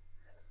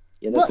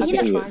 Yeah, Well, that's the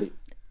you thing. know, They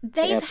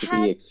They've have to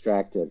had be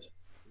extracted.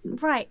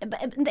 right,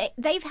 but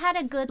they've had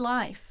a good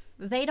life.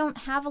 They don't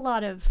have a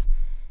lot of,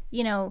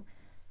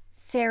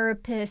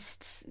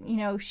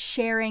 therapists,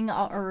 sharing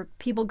or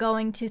people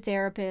going to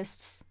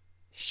therapists,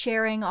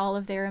 sharing all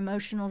of their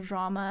emotional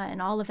drama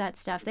and all of that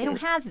stuff. They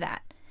don't have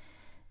that.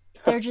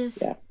 They're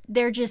just Yeah.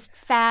 they're just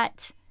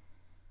fat,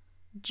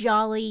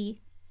 jolly,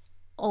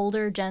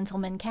 older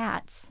gentleman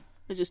cats.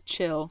 They just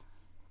chill.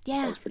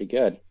 Yeah, Sounds pretty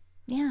good.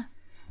 yeah.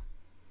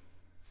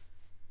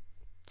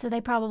 So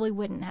they probably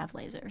wouldn't have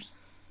lasers.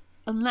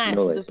 Unless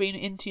No they've lasers. been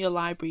into your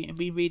library and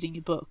been reading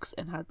your books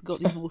and had got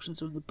the emotions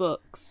from the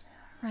books.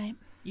 Right.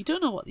 You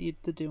don't know what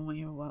they're doing when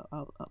you're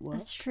out at work.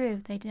 That's true.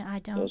 They do. I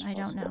don't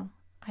possible. know.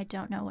 I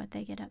don't know what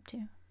they get up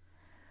to.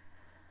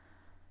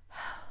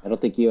 I don't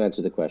think you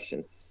answered the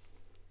question.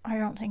 I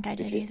don't think I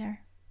Did did you? either.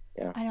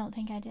 Yeah. I don't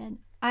think I did.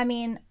 I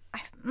mean, I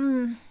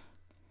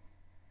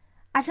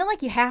feel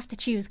like you have to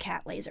choose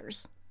cat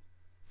lasers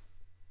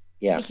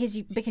Yeah. because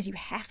you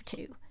have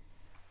to.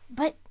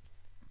 But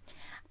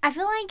I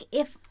feel like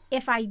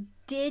if I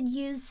did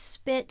use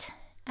spit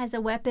as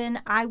a weapon,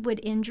 I would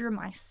injure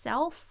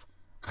myself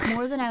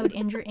more than I would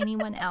injure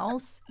anyone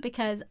else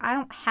because I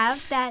don't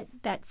have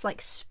that's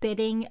like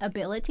spitting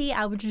ability.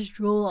 I would just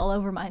drool all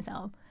over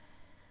myself.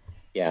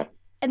 Yeah.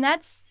 And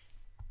that's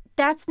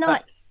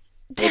not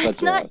Those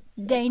that's are not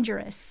right.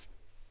 dangerous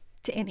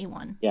to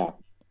anyone. Yeah.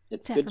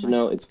 It's Except good for to know.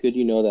 myself. It's good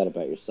you know that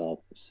about yourself,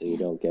 so you Yeah.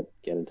 don't get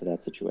into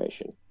that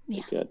situation.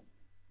 Yeah. Good.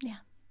 Yeah.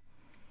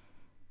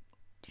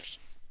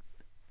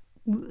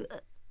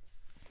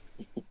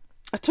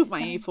 I took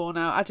my earphone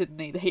out. I didn't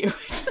need to hear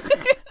it.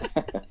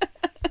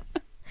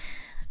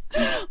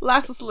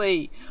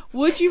 Lastly,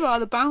 would you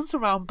rather bounce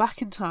around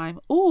back in time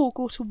or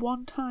go to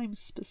one time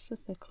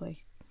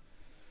specifically?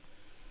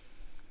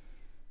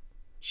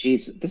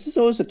 Jeez, this is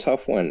always a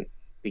tough one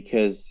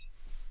because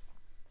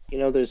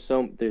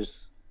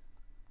there's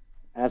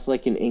as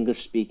like an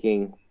English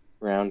speaking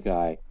brown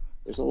guy,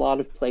 there's a lot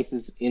of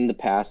places in the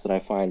past that I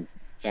find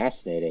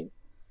fascinating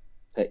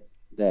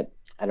that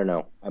I don't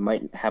know, I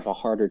might have a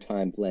harder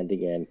time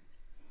blending in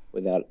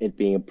without it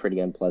being pretty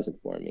unpleasant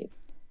for me.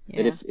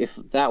 But if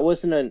that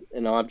wasn't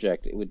an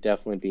object, it would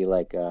definitely be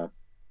like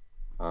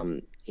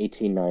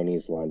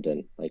 1890s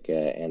London,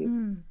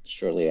 and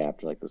shortly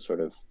after, like the sort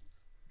of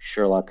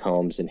Sherlock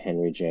Holmes and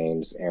Henry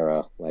James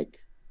era, like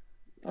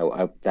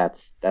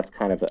that's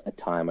kind of a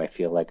time I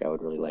feel like I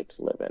would really like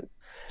to live in.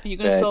 Are you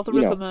going to solve the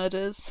Ripper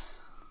murders?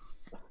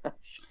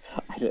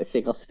 I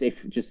think I'll stay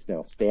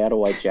out of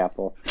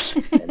Whitechapel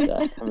and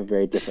have a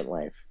very different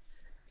life.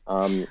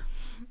 But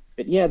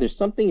yeah, there's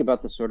something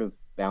about the sort of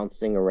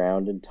bouncing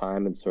around in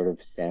time and sort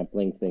of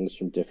sampling things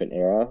from different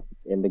era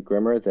in the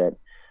Grimmer that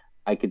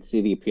I could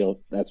see the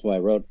appeal. That's why I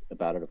wrote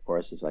about it, of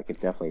course, is I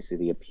could definitely see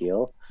the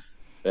appeal.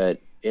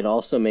 But it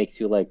also makes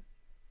you like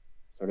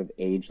sort of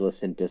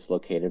ageless and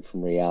dislocated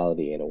from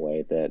reality in a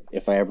way that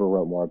if I ever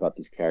wrote more about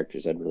these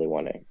characters, I'd really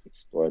want to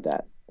explore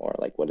that more,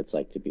 like what it's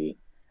like to be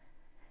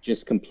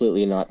just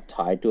completely not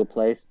tied to a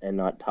place and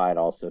not tied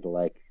also to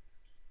like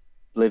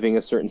living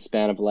a certain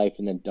span of life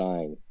and then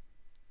dying.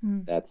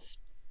 That's,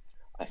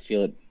 I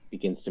feel it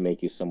begins to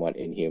make you somewhat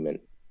inhuman,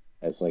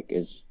 as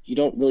you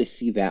don't really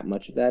see that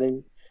much of that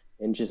in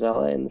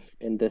Gisela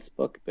in this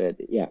book, but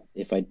yeah,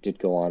 if I did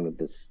go on with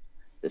this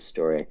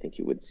story, I think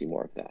you would see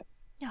more of that.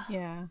 Oh,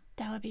 Yeah.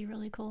 that would be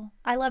really cool.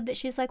 I love that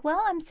she's like,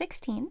 well, I'm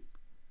 16,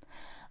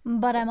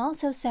 but I'm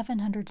also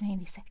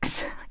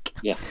 786.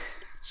 Yeah.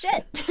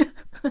 Shit.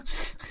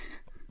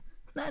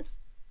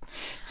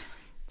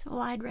 It's a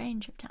wide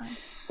range of time.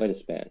 Quite a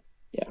span.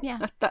 Yeah.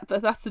 Yeah.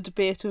 That's a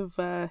debate of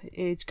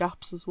age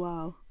gaps as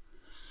well.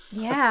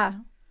 Yeah.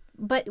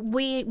 But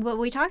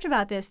we talked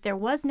about this. There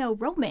was no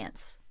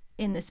romance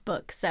in this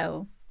book,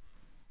 so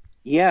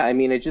Yeah, I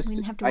mean, we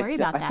didn't have to worry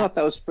about that. I thought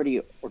that was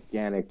pretty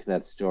organic to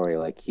that story.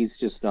 Like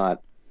he's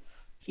not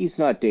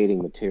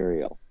dating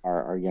material,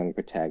 our young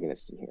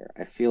protagonist in here.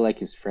 I feel like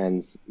his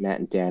friends, Matt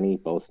and Danny,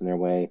 both in their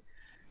way,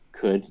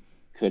 could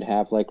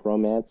have like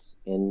romance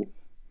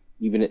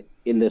even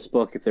in this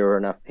book if there were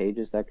enough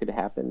pages that could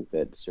happen,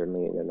 but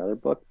certainly in another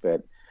book.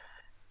 But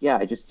yeah,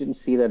 I just didn't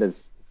see that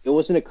as, it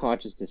wasn't a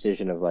conscious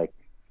decision of like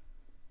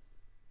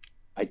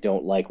I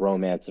don't like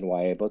romance in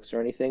YA books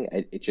or anything.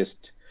 It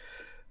just,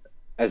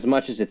 as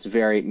much as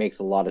it makes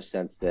a lot of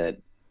sense that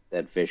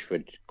Vish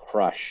would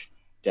crush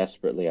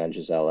desperately on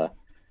Gisela,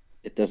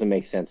 it doesn't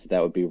make sense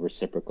that would be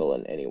reciprocal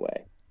in any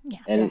way. Yeah.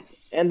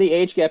 And the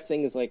age gap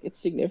thing is like, it's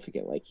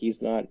significant. Like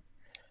he's not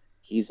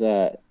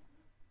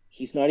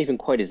even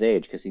quite his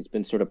age because he's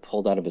been sort of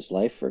pulled out of his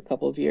life for a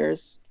couple of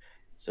years.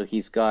 So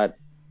he's got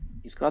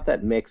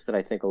that mix that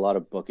I think a lot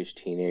of bookish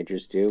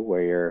teenagers do,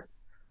 where you're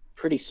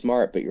pretty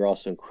smart, but you're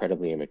also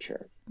incredibly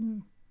immature.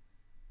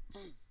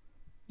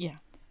 Yeah.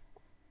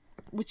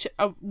 Which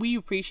we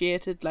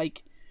appreciated.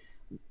 Like,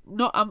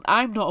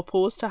 I'm not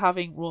opposed to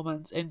having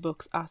romance in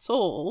books at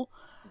all,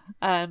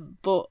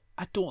 but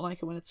I don't like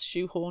it when it's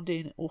shoehorned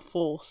in or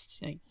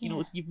forced. Like, you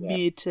know, you've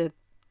made to.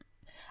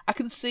 I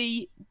can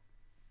see,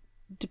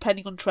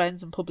 depending on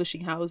trends and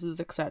publishing houses,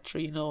 etc.,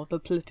 you know, the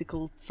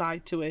political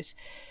side to it,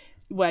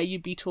 where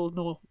you'd be told,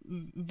 no,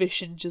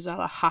 Vish and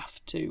Gisela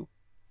have to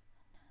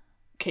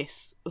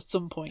kiss at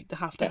some point. They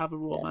have to have a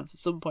romance at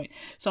some point.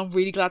 So I'm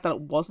really glad that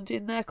it wasn't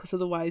in there, because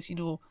otherwise, you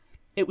know,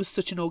 it was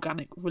such an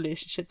organic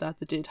relationship that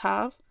they did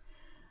have.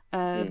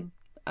 And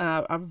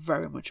I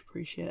very much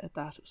appreciated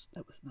that.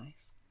 That was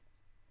nice.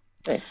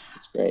 Thanks.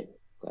 It's great.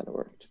 Glad it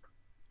worked.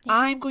 Yeah.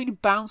 I'm going to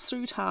bounce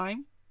through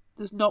time.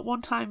 There's not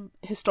one time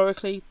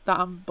historically that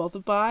I'm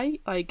bothered by.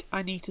 Like,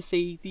 I need to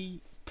see the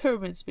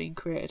pyramids being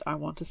created. I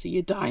want to see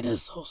a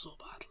dinosaur so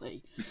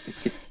badly.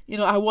 You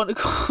know, I want to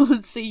go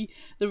and see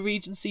the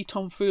Regency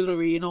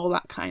tomfoolery and all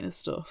that kind of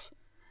stuff.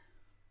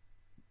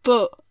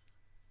 But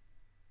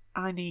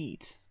I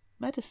need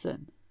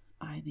medicine.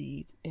 I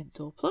need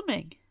indoor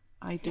plumbing.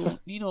 I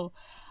don't, you know...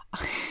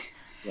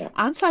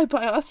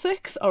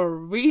 Antibiotics are a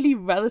really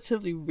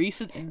relatively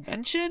recent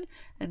invention,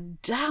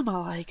 and damn, I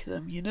like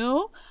them, you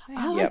know?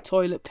 I like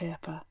toilet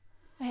paper.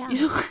 Yeah.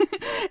 You know?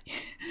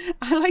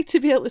 I like to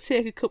be able to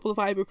take a couple of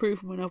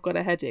ibuprofen when I've got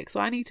a headache, so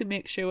I need to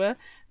make sure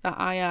that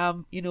I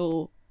am, you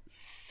know,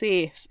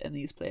 safe in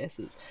these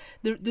places.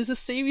 There's a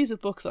series of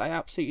books that I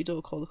absolutely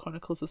adore called The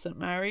Chronicles of St.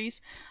 Mary's.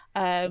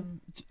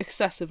 It's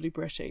excessively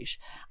British,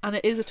 and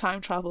it is a time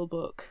travel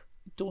book.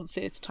 Don't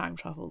say it's time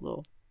travel,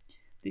 though.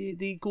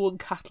 They go and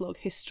catalogue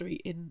history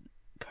in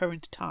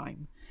current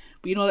time.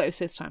 But you know that it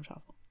says time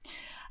travel.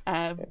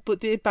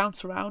 But they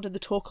bounce around and they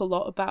talk a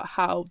lot about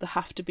how they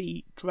have to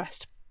be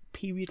dressed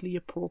periodly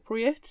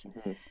appropriate.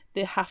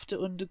 They have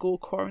to undergo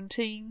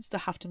quarantines. They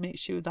have to make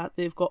sure that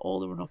they've got all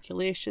their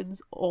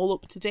inoculations all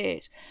up to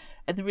date.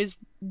 And there is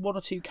one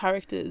or two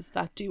characters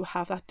that do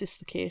have that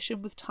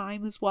dislocation with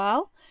time as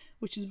well,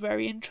 which is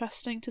very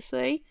interesting to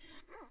see.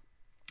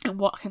 And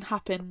what can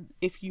happen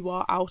if you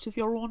are out of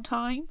your own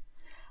time.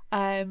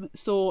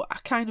 So I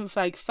kind of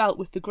like felt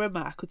with the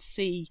Grimmer, I could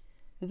see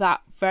that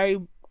very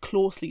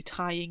closely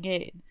tying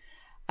in,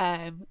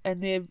 and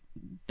they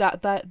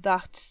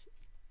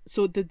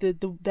so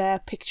their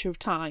picture of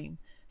time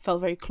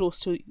felt very close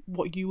to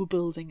what you were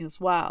building as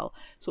well.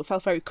 So it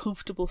felt very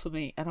comfortable for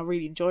me, and I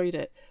really enjoyed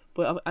it.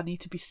 But I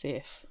need to be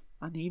safe.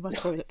 I need my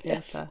toilet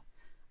paper.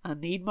 I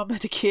need my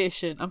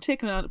medication. I'm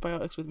taking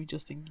antibiotics with me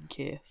just in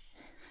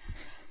case.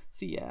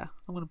 So yeah,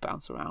 I'm gonna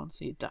bounce around,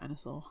 see a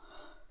dinosaur.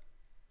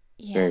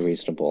 Yeah. Very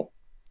reasonable.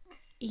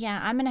 Yeah,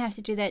 I'm gonna have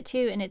to do that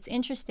too. And it's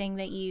interesting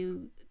that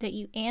you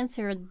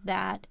answered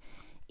that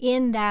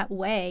in that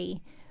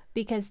way,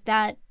 because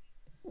that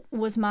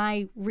was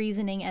my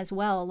reasoning as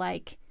well.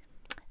 Like,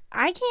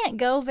 I can't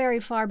go very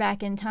far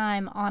back in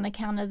time on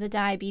account of the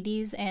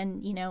diabetes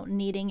and, you know,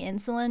 needing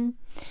insulin.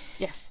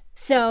 Yes.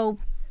 So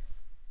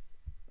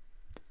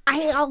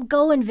I'll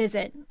go and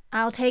visit.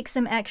 I'll take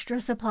some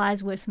extra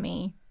supplies with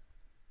me.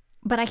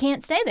 But I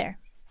can't stay there.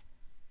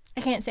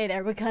 I can't stay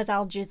there because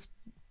I'll just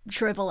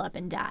shrivel up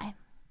and die.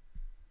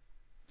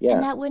 Yeah.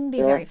 And that wouldn't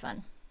be very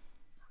fun.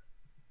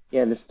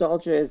 Yeah,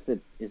 nostalgia is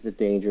a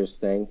dangerous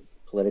thing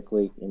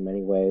politically in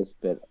many ways,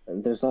 but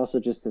there's also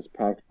just this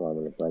practical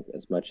element. Like,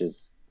 as much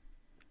as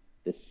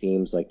this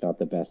seems like not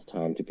the best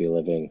time to be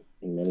living,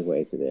 in many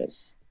ways it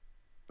is,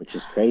 which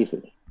is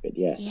crazy. But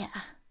yes, Yeah.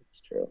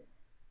 it's true.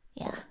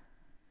 Yeah.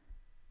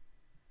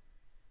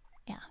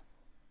 Yeah.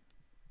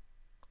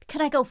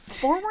 Could I go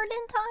forward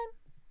in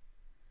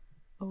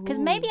time? Because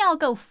maybe I'll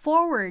go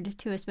forward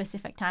to a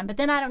specific time, but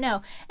then I don't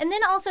know. And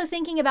then also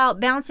thinking about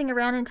bouncing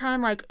around in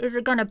time, like, is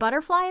it going to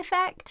butterfly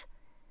effect?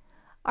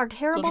 Are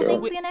terrible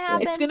things going to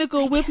happen? It's going to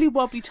go wibbly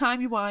wobbly,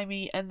 timey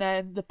wimey, and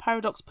then the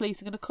Paradox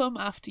Police are going to come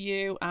after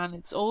you, and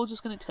it's all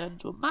just going to turn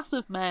into a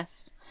massive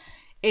mess.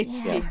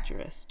 It's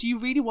dangerous. Do you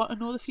really want to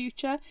know the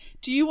future?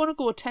 Do you want to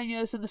go 10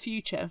 years in the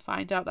future and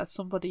find out that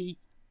somebody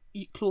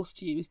close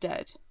to you is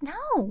dead?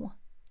 No.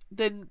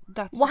 Then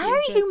that's why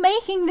are you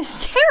making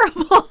this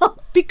terrible?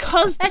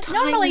 Because that's time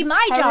normally is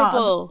my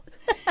terrible.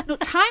 No,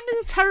 time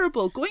is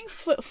terrible. Going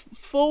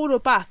forward or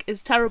back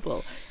is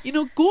terrible. You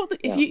know,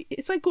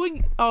 it's like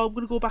going. Oh, I'm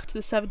going to go back to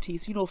the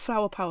 70s. You know,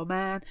 flower power,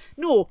 man.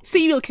 No,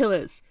 serial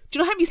killers. Do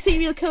you know how many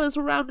serial killers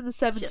were around in the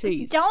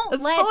 70s? Don't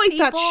Avoid let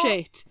people... that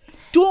shit.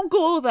 Don't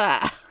go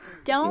there.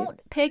 Don't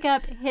pick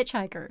up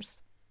hitchhikers.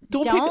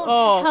 Don't help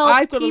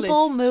I've got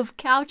people a list. move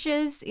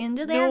couches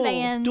into their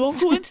vans. Don't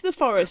go into the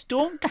forest.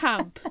 Don't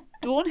camp.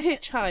 Don't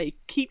hitchhike.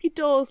 Keep your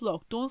doors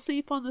locked. Don't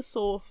sleep on the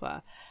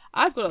sofa.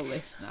 I've got a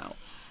list now.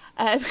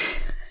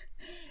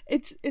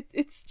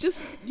 It's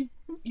just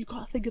you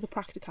got to think of the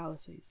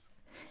practicalities.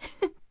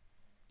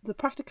 The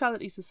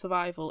practicalities of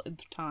survival in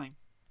time.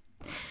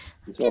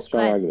 These are all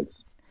strong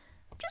arguments.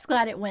 I'm just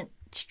glad it went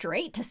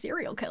straight to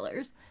serial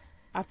killers.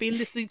 I've been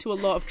listening to a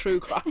lot of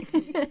true crime.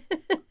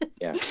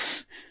 Yeah.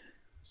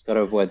 It's got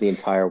to avoid the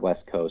entire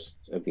west coast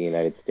of the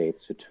United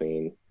States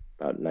between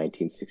about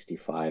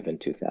 1965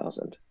 and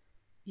 2000.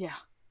 Yeah.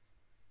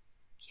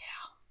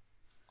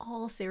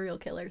 All serial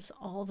killers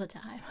all the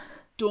time.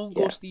 Don't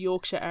go to the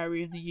Yorkshire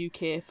area in the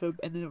UK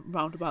in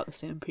around about the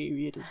same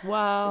period as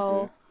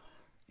well.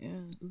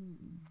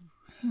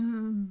 Mm-hmm.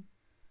 Yeah.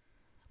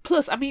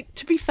 Plus, I mean,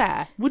 to be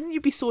fair, wouldn't you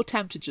be so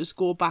tempted to just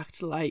go back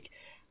to like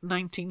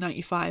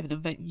 1995 and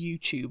invent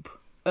YouTube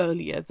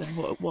earlier than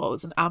what it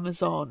was, and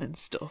Amazon and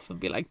stuff, and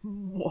be like,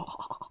 whoa.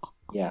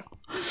 Yeah.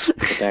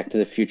 The Back to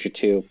the Future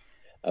 2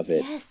 of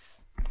it.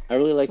 Yes. I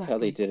really liked how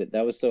they did it.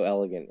 That was so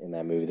elegant in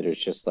that movie that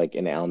it's just like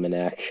an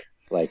almanac,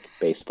 like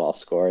baseball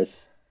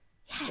scores.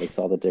 Yes. Makes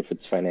all the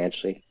difference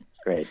financially. It's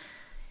great.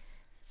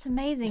 It's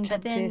amazing. The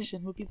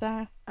temptation will be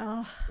there.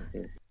 Oh,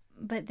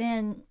 but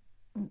then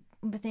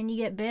you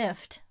get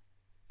biffed.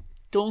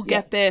 Don't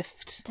get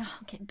biffed.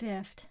 Don't get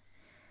biffed.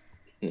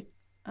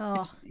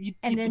 Oh,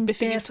 and then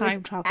biffing Biff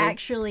time was travel.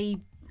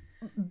 actually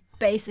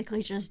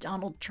basically just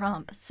Donald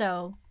Trump.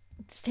 So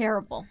it's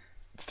terrible.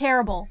 It's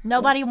terrible.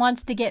 Nobody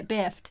wants to get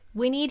biffed.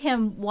 We need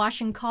him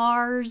washing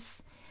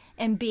cars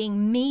and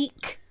being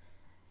meek.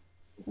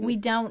 We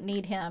don't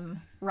need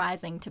him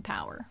rising to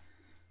power.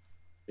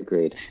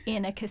 Agreed.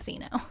 In a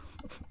casino.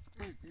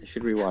 You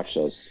should rewatch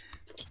those.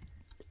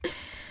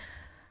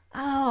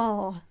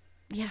 Oh,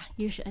 yeah,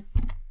 you should.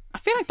 I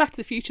feel like Back to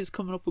the Future's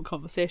coming up in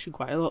conversation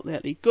quite a lot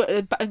lately.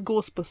 And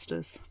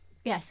Ghostbusters.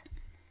 Yes.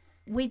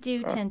 We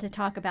do tend to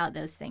talk about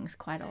those things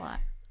quite a lot.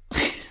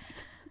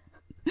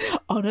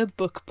 On a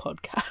book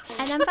podcast.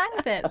 And I'm fine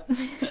with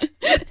it.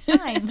 It's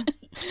fine.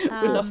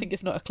 We're nothing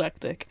if not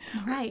eclectic.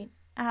 Right.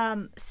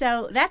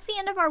 So that's the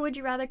end of our Would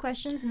You Rather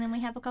questions, and then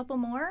we have a couple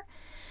more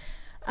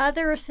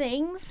other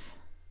things.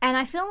 And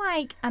I feel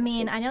like, I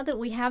mean, I know that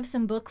we have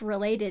some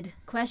book-related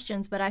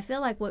questions, but I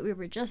feel like what we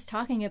were just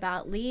talking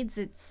about leads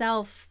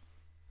itself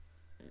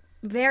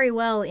very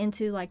well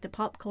into, like, the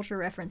pop culture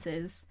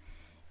references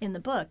in the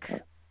book.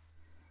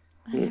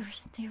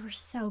 They were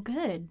so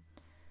good.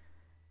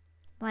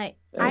 Like,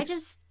 I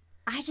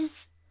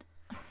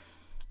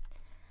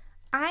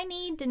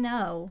need to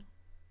know.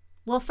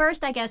 Well,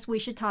 first, I guess we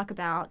should talk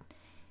about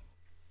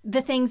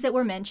the things that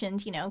were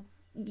mentioned. You know,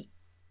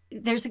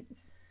 there's a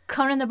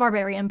Conan the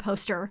Barbarian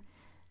poster.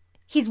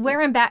 He's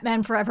wearing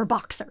Batman Forever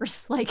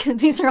boxers. Like,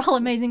 these are all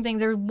amazing things.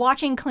 They're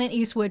watching Clint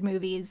Eastwood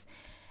movies.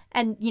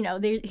 And, you know,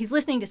 he's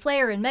listening to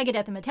Slayer and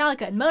Megadeth and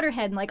Metallica and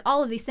Motorhead and, like,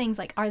 all of these things.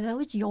 Like, are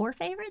those your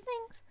favorite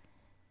things?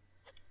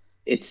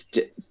 It's,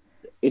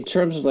 in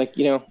terms of, like,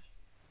 you know,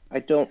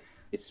 I've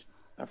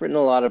written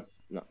a lot of,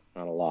 not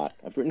a lot.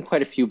 I've written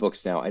quite a few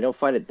books now. I don't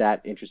find it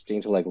that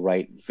interesting to, like,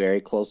 write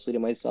very closely to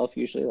myself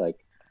usually.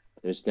 Like,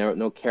 there's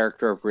no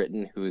character I've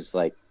written who's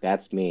like,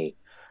 that's me.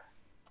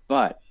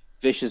 But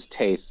Vish's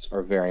tastes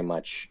are very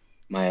much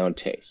my own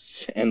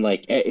tastes. And,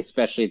 like,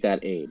 especially at that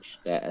age,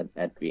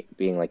 at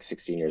being like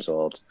 16 years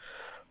old,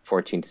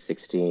 14 to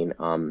 16.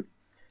 And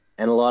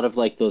a lot of,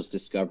 like, those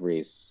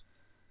discoveries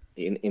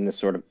in the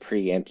sort of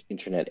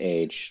pre-internet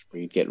age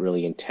where you get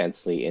really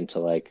intensely into,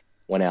 like,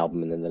 one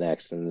album and then the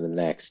next and then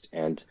the next.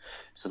 And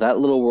so that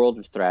little world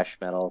of thrash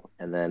metal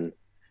and then,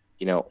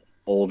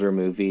 older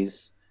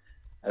movies,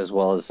 as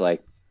well as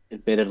like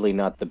admittedly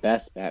not the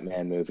best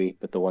Batman movie,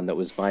 but the one that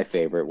was my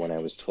favorite when I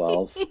was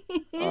 12.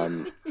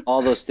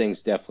 All those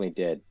things definitely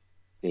did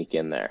sneak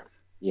in there.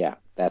 Yeah,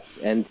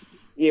 and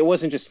it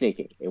wasn't just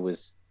sneaking. It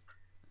was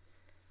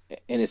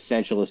an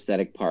essential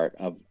aesthetic part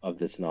of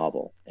this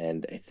novel.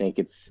 And I think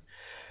it's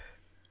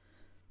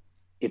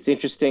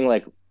interesting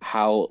like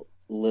how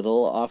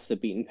little off the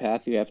beaten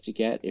path you have to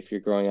get if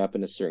you're growing up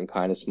in a certain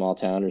kind of small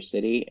town or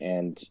city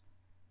and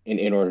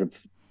in order to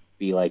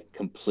be like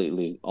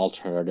completely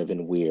alternative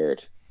and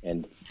weird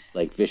and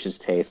like Vish's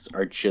tastes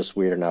are just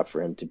weird enough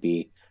for him to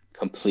be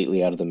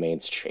completely out of the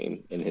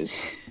mainstream in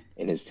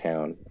his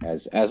town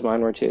as mine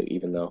were too,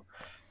 even though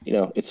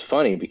it's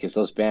funny because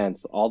those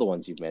bands, all the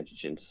ones you've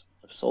mentioned,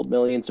 have sold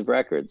millions of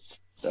records,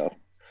 so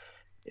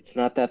it's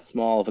not that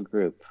small of a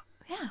group.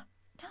 Yeah,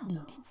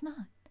 no, it's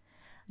not.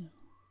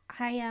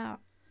 I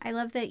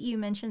love that you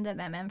mentioned that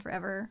Batman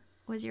Forever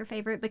was your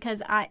favorite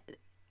because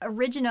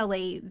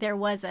originally there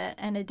was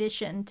an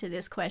addition to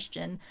this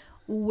question,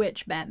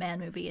 which Batman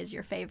movie is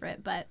your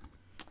favorite? But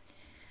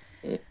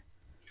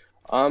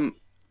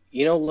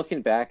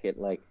looking back at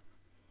like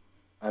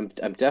I'm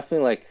definitely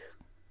like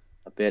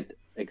a bit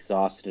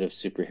exhausted of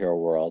superhero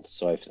world,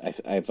 so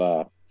I've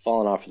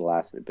fallen off the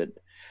last bit.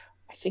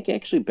 I think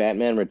actually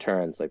Batman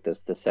Returns, like the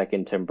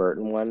second Tim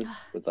Burton one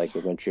with like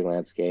the wintry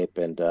landscape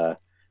and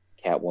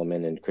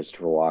Catwoman and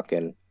Christopher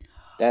Walken.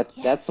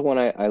 That's the one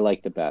I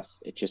like the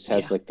best. It just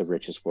has like the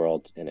richest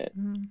world in it.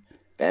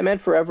 Batman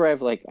Forever, I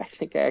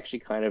think I actually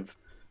kind of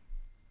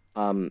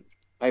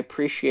I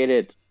appreciate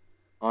it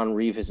on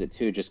revisit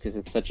too, just because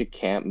it's such a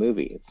camp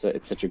movie.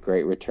 It's such a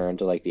great return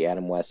to like the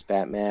Adam West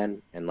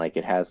Batman, and like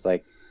it has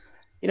like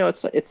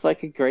it's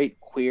like a great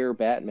queer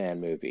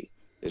Batman movie.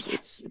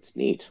 It's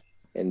neat,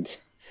 and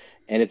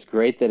it's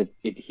great that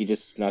he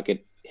just snuck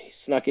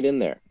it in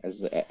there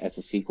as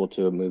a sequel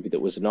to a movie that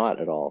was not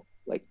at all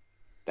like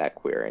that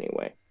queer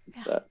anyway.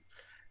 It's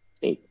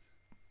neat.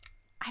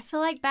 I feel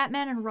like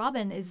Batman and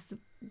Robin is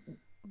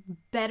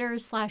better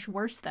 /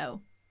 worse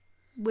though.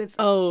 In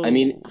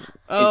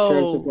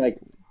terms of like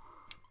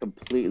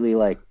completely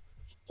like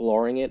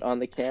flooring it on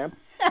the camp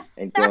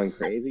and going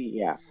crazy,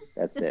 yeah,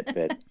 that's it.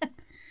 But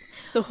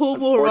the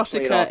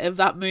homoerotica of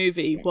that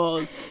movie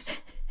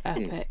was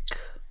epic.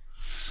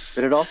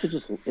 But it also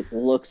it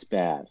looks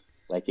bad.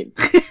 Like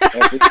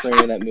every frame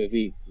in that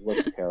movie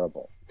looks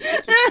terrible.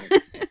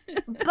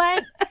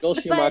 But Joel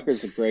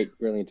Schumacher's a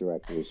brilliant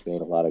director who's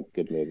made a lot of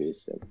good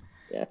movies. And,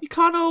 yeah, you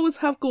can't always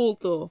have gold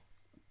though.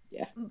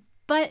 Yeah.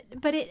 But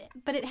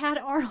it had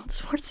Arnold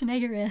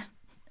Schwarzenegger in.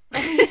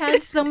 And he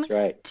had some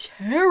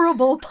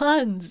terrible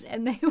puns,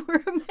 and they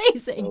were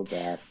amazing. So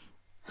bad.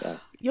 Yeah.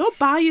 You're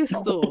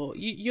biased though.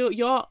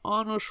 Your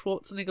Arnold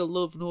Schwarzenegger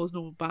love knows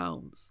no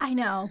bounds. I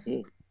know.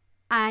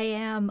 I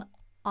am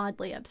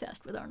oddly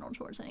obsessed with Arnold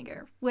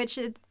Schwarzenegger, which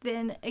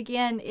then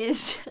again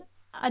is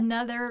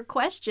another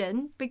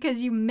question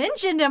because you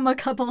mentioned him a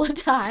couple of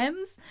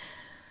times.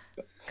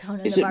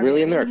 Conan is the it Barbarian,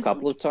 really in there a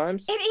couple of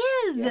times? It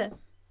is. Yeah.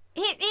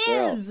 It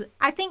is. Well,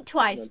 I think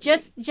twice.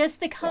 Just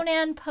the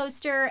Conan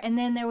poster, and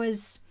then there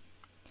was.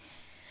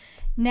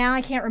 Now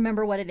I can't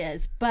remember what it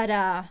is, but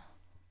I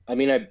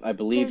mean, I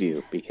believe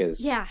you because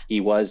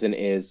he was and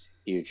is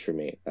huge for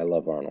me. I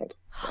love Arnold.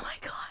 Oh my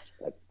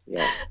god.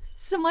 Yeah.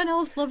 Someone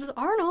else loves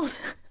Arnold.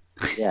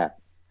 Yeah.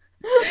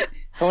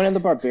 Conan the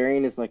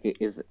Barbarian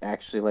is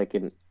actually like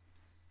an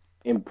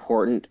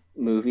important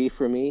movie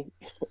for me,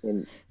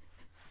 and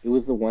it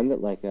was the one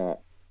that like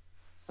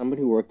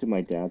somebody who worked in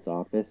my dad's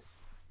office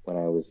when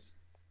I was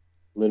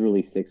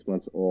literally 6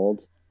 months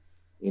old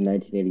in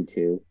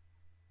 1982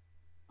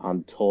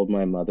 told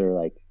my mother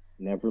like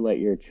never let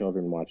your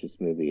children watch this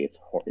movie.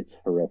 It's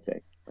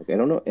horrific. Like I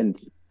don't know, and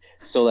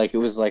so like it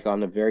was like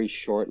on a very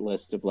short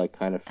list of like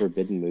kind of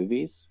forbidden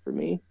movies for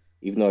me,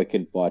 even though I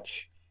could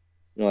watch,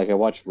 like I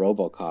watched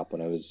RoboCop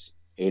when I was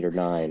 8 or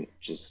 9,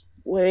 just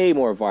way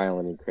more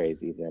violent and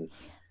crazy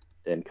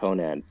than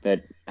Conan.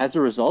 But as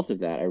a result of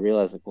that, I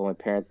realized like, well, my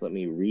parents let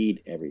me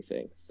read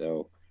everything.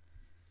 So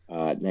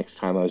next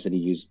time I was at a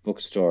used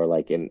bookstore,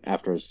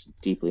 after I was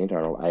deeply into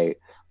Arnold, I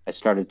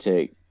started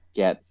to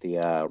get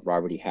the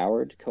Robert E.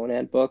 Howard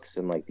Conan books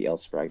and like the El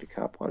Sprague de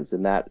Camp ones,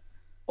 and that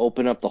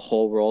opened up the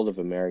whole world of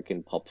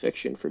American pulp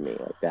fiction for me.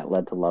 Like that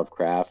led to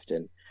Lovecraft,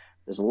 and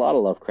there's a lot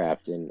of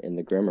Lovecraft in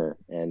the Grimmer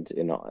and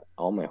in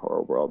all my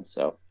horror worlds.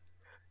 So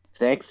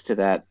thanks to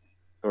that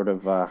sort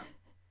of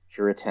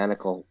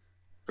puritanical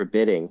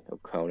forbidding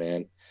of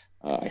Conan,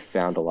 I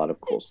found a lot of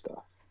cool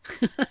stuff.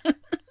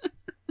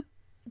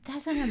 That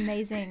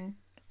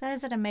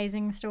is an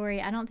amazing story.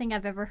 I don't think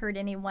I've ever heard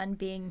anyone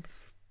being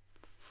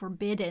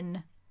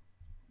forbidden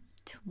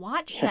to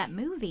watch that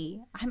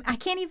movie. I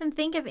can't even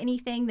think of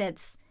anything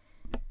that's.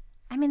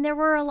 I mean, there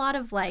were a lot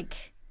of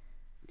like.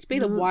 It's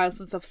been a while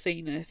since I've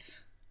seen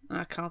it.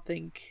 I can't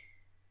think.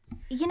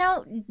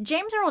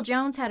 James Earl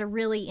Jones had a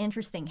really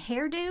interesting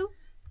hairdo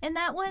in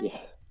that one.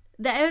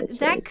 Yeah,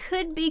 that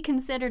could be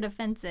considered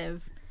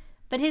offensive,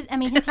 But his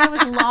hair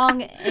was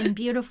long and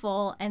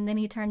beautiful, and then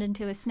he turned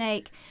into a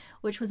snake,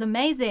 which was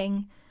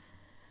amazing.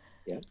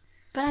 Yeah.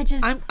 But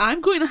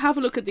I'm going to have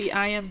a look at the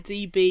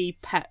IMDb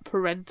pet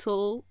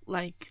parental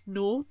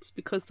notes,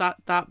 because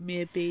that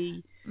may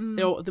be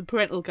the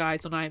parental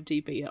guides on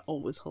IMDb are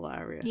always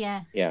hilarious.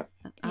 Yeah. Yeah.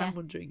 I'm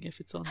wondering if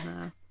it's on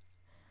there.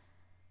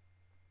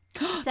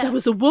 So, There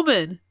was a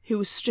woman who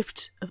was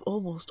stripped of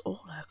almost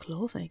all her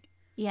clothing.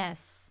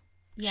 yes.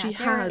 Yeah, She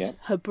had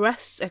her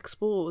breasts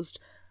exposed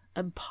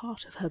and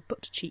part of her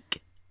butt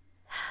cheek.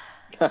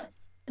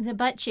 the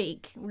butt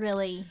cheek,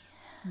 really.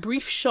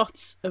 Brief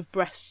shots of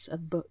breasts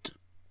and butt.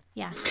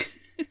 Yeah.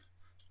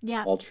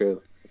 Yeah. All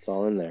true. It's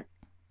all in there.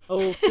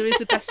 Oh, there is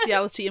a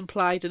bestiality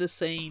implied in a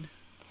scene.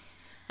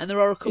 And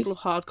there are a couple of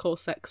hardcore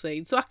sex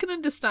scenes. So I can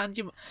understand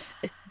you.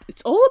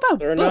 It's all about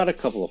There are butts. not a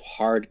couple of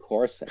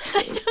hardcore sex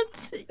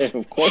scenes.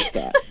 Of course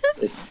not.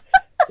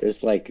 There's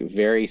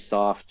very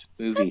soft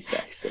movie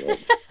sex in it.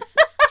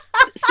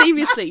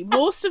 Seriously,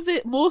 most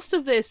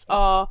of this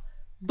are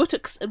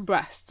buttocks and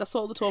breasts. That's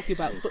all they're talking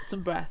about. Butts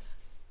and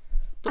breasts.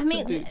 Butts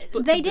and boobs,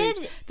 butts they and did.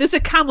 boobs. There's a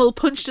camel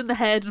punched in the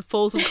head and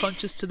falls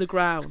unconscious to the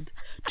ground.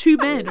 2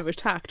 men are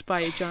attacked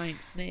by a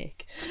giant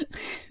snake.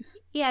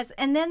 Yes,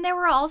 and then there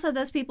were also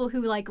those people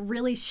who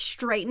really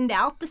straightened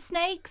out the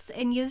snakes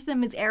and used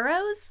them as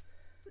arrows.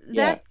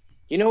 Yeah.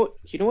 You know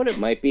what it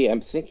might be?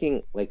 I'm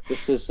thinking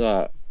this is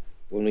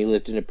when we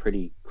lived in a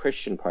pretty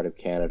Christian part of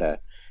Canada,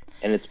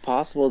 and it's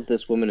possible that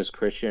this woman is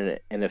Christian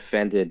and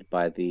offended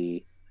by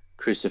the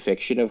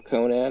crucifixion of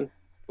Conan,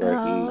 where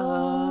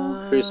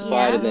he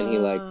crucified and then he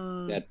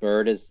that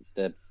bird is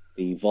the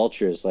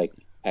vulture is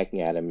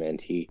pecking at him, and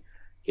he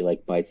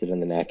bites it in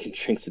the neck and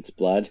drinks its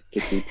blood to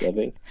keep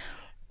living.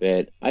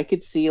 But I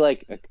could see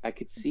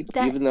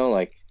even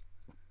though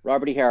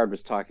Robert E. Howard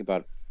was talking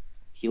about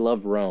he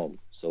loved Rome,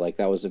 so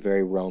that was a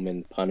very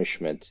Roman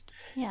punishment.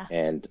 Yeah.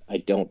 And I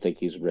don't think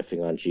he's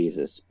riffing on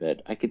Jesus,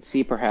 but I could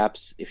see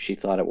perhaps if she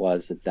thought it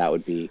was that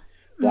would be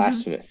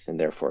blasphemous and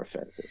therefore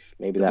offensive.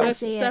 Maybe There that are was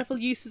several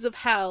uses of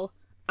hell,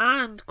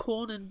 and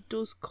Conan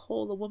does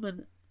call a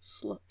woman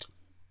slut.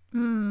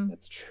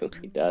 That's true.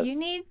 He does. You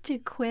need to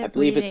quit. I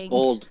believe reading. it's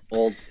old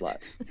slut.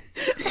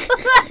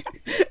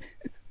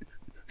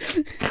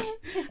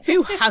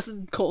 Who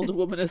hasn't called a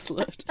woman a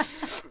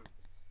slut?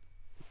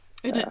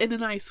 In a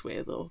nice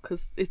way, though,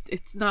 because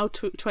it's now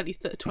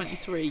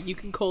 23. You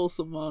can call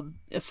someone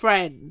a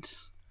friend.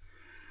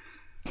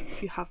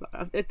 If you have,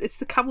 it's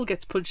the camel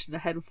gets punched in the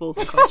head and falls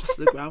unconscious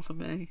to the ground for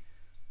me.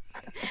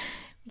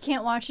 You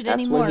can't watch it That's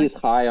anymore. when he's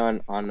high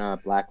on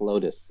Black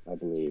Lotus, I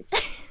believe.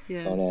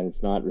 Yeah. Conan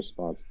is not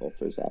responsible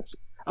for his actions.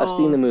 I've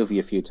seen the movie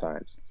a few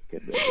times. It's a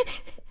good movie.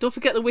 Don't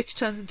forget the witch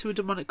turns into a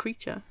demonic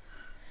creature.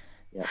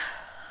 Yeah.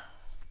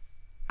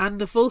 And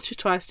the vulture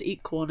tries to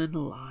eat Conan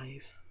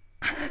alive.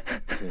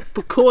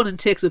 But Conan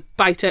takes a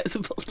bite out of the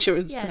vulture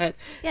instead.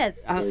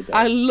 Yes.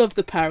 I love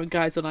the parent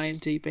guides on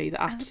IMDb.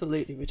 They're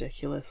absolutely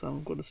ridiculous.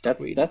 I'm going to stop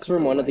reading. That's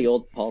from one of the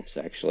old pulps,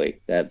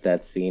 actually.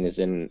 That scene is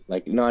in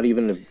not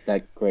even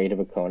that great of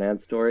a Conan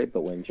story,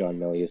 but when John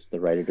Milius, the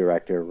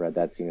writer-director, read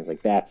that scene, he's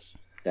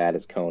that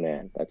is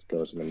Conan. That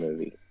goes in the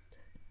movie.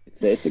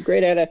 It's a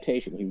great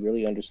adaptation. He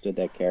really understood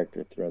that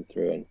character through and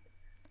through,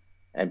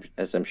 and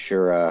as I'm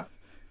sure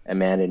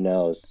Amanda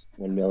knows,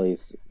 when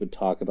Milius would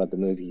talk about the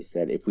movie, he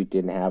said, if we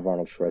didn't have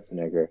Arnold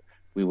Schwarzenegger,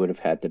 we would have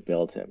had to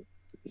build him,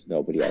 because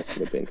nobody else would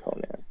have been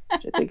Conan,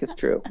 which I think is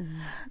true.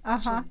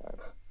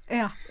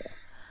 Yeah.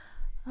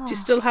 Do you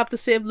still have the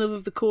same love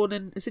of the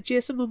Conan? Is it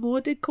Jason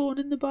Momoa did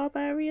Conan the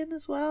Barbarian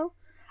as well?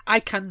 I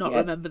cannot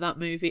remember that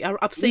movie.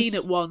 I've seen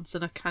it once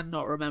and I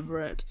cannot remember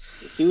it.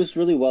 He was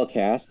really well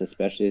cast,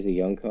 especially as a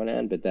young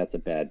Conan, but that's a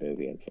bad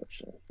movie,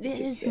 unfortunately.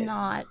 It is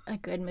not a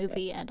good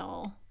movie at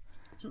all.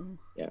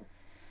 Yeah.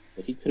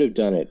 But he could have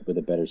done it with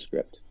a better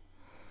script.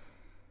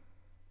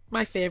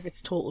 My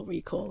favourite's Total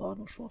Recall,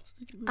 Arnold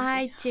Schwarzenegger movie.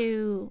 I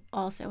do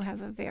also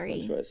have a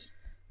very, Good choice.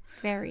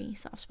 very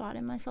soft spot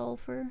in my soul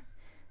for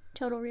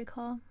Total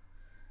Recall.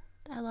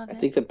 I love it. I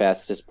think the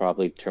best is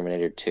probably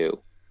Terminator 2,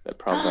 but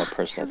probably my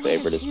personal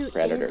favorite is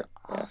Predator. Is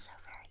also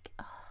very good.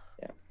 Oh.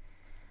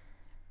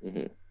 Yeah.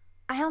 Mm-hmm.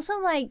 I also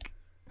like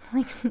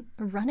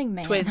Running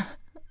Man. Twins.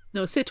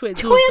 No, say Twins.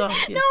 Twins. Yeah.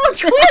 No,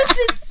 Twins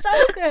is so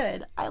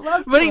good. I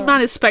love Running Twins.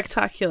 Man is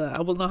spectacular.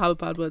 I will not have a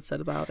bad word said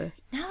about it.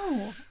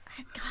 No.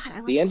 God, I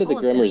love The End of the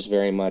all Grimmer them. is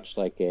very much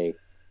like I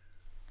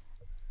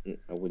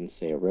wouldn't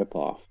say a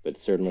ripoff, but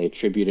certainly a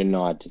tribute and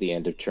nod to the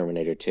end of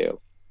Terminator 2.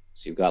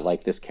 So you've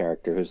got this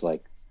character whose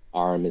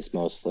arm is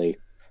mostly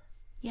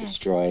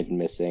destroyed and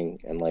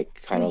missing, and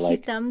kind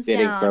of thumbs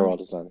bidding down. farewell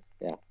to sun.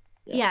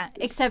 Yeah,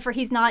 except for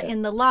he's not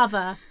in the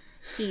lava.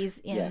 He's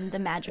in the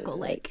magical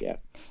lake. Yeah.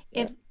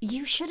 If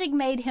you should have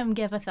made him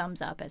give a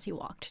thumbs up as he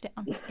walked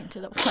down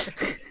into the water.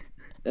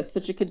 That's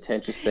such a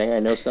contentious thing. I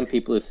know some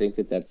people who think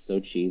that that's so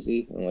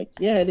cheesy. I'm like,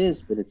 yeah, it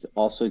is, but it's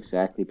also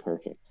exactly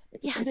perfect.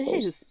 Yeah, it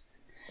is.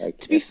 Like,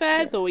 To be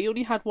fair, though, he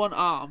only had one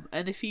arm,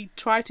 and if he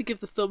tried to give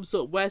the thumbs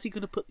up, where's he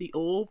going to put the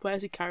orb?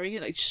 Where's he carrying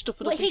it? Like,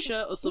 stuff it up his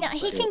shirt or something? No,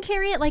 he can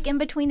carry it like in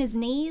between his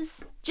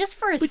knees, just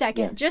for a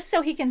second, just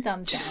so he can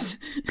thumbs down.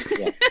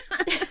 Yeah.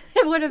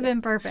 It would have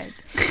been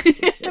perfect.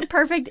 A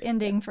perfect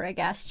ending for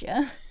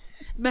Agastia.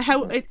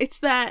 It's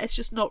there, it's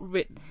just not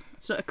written.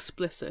 It's not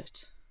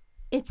explicit.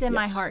 It's in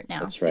my heart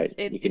now. That's right.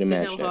 It's in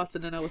our hearts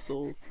and in our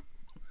souls.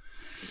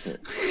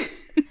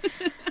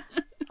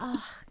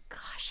 Oh,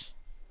 gosh.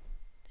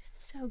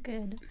 So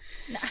good.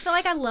 I feel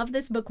like I love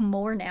this book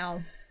more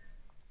now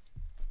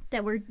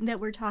that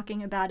we're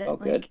talking about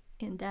it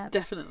in depth.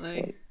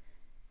 Definitely.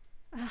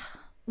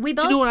 We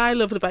both. Do you know what I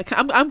loved about it?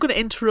 I'm going to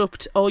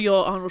interrupt all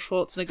your Arnold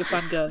Schwarzenegger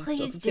fangirl and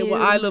stuff and say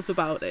what I loved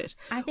about it.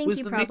 I think was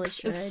you the probably mix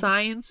should. of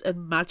science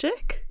and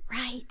magic.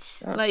 Right.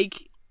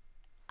 Like,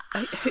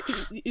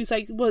 it's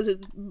like, what is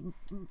it?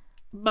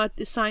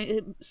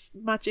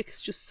 Magic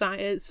is just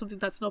science, something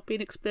that's not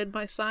being explained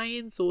by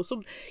science, or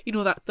some,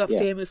 that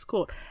famous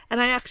quote.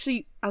 And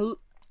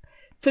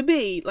for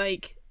me,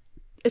 like,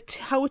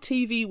 how a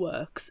TV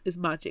works is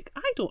magic.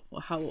 I don't know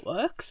how it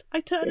works.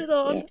 I turn it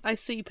on, I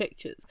see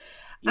pictures,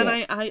 and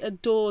I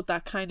adored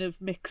that kind of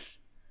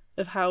mix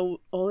of how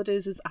all it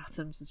is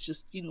atoms. It's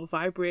just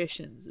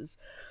vibrations.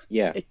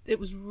 It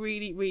was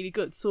really, really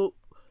good. So,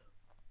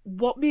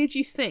 what made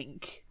you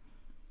think,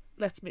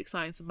 let's make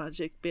science and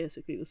magic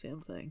basically the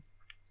same thing?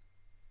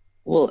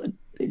 Well,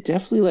 it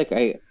definitely, like,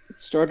 it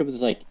started with,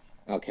 like,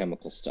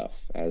 alchemical stuff,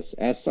 as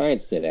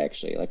science did,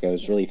 actually. Like, I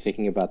was really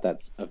thinking about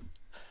that.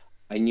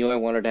 I knew I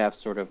wanted to have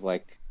sort of,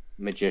 like,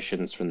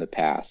 magicians from the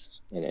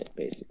past in it,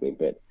 basically,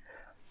 but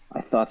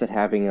I thought that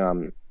having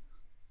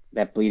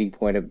that bleeding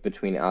point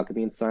between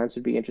alchemy and science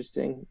would be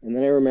interesting. And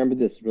then I remembered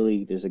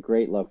there's a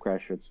great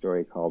Lovecraft short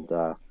story called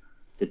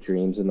The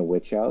Dreams in the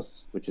Witch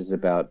House, which is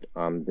about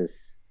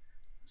this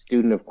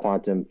student of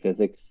quantum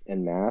physics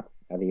and math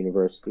at a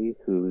university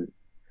who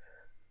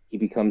he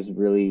becomes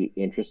really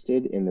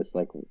interested in this,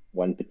 like,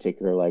 one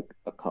particular, like,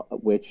 a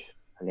witch.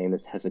 Her name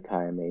is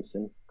Hezekiah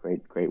Mason.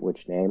 Great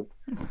witch name.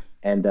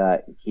 And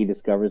he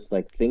discovers,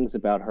 like, things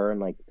about her, and,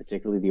 like,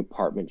 particularly the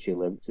apartment she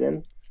lives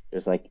in.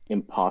 There's, like,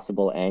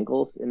 impossible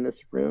angles in this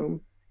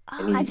room.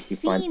 And he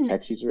finds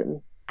text she's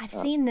written. I've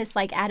seen this,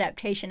 like,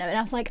 adaptation of it.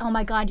 I was like, oh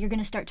my God, you're going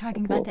to start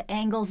talking about the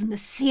angles in the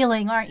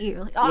ceiling, aren't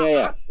you? Like,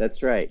 Yeah,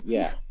 that's right.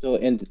 Yeah. So,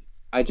 and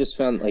I just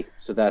found, like,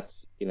 so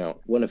that's,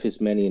 one of his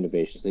many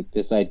innovations, like,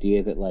 this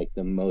idea that, like,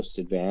 the most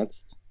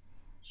advanced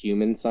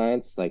human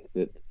science, like,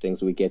 the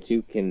things we get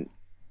to, can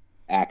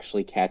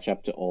actually catch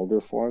up to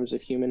older forms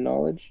of human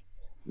knowledge.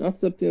 Not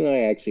something that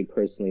I actually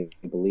personally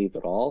believe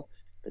at all,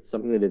 but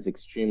something that is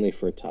extremely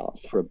fertile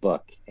for a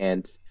book.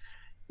 And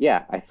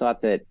yeah, I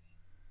thought that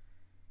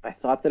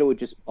it would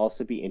just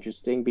also be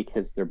interesting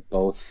because they're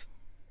both,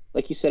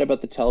 like you said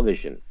about the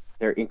television,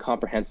 they're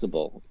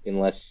incomprehensible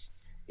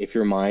if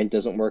your mind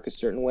doesn't work a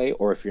certain way,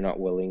 or if you're not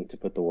willing to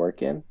put the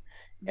work in.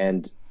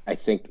 And I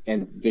think,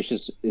 and Vish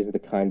is the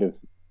kind of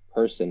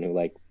person who,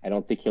 like, I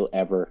don't think he'll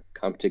ever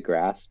come to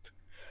grasp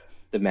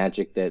the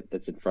magic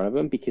that's in front of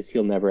him, because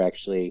he'll never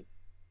actually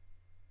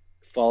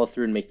follow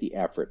through and make the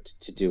effort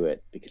to do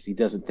it, because he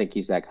doesn't think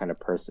he's that kind of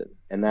person.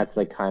 And that's,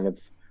 like, kind of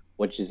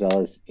what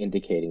Giselle is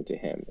indicating to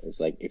him, is,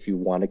 like, if you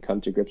want to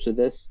come to grips with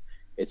this,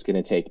 it's going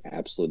to take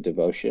absolute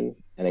devotion,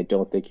 and I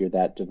don't think you're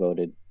that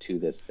devoted to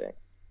this thing.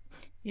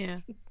 Yeah.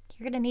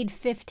 You're going to need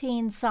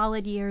 15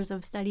 solid years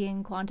of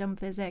studying quantum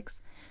physics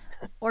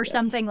or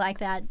something like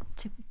that,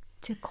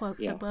 to quote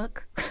the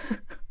book.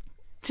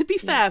 To be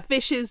fair,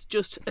 Vish is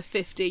just a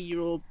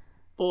 50-year-old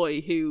boy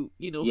who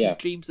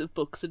dreams of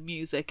books and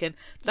music, and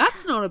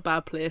that's not a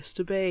bad place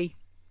to be.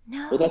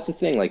 No. Well, that's the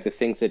thing. Like, the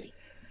things that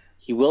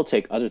he will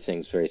take other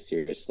things very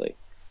seriously,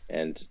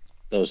 and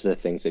those are the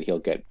things that he'll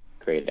get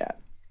great at.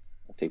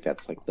 I think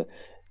that's, like,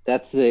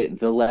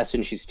 the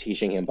lesson she's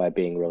teaching him by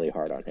being really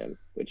hard on him,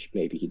 which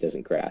maybe he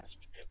doesn't grasp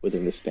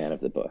within the span of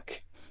the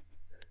book.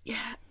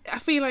 Yeah, I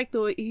feel like,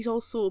 though, he's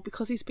also,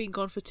 because he's been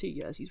gone for 2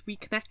 years, he's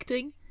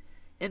reconnecting.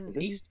 And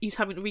he's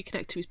having to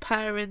reconnect to his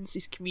parents,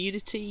 his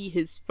community,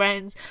 his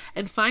friends,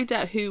 and find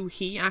out who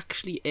he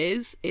actually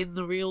is in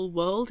the real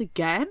world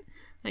again.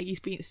 Like, he's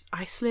been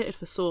isolated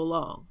for so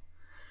long.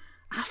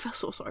 And I feel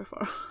so sorry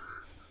for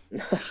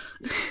him.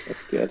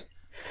 That's good.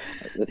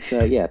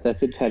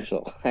 That's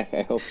intentional.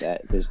 I hope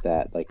that there's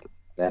that, like,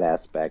 that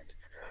aspect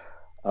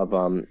of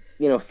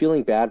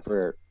feeling bad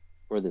for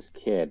this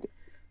kid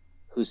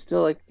who's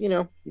still, like,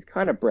 he's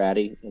kind of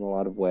bratty in a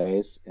lot of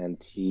ways, and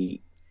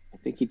I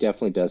think he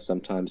definitely does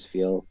sometimes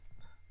feel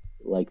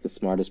like the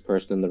smartest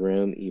person in the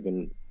room,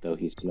 even though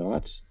he's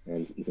not,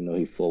 and even though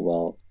he full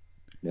well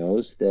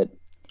knows that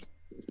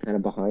he's kind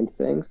of behind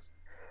things.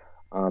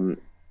 I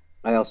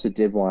also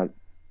did want,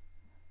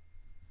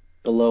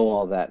 below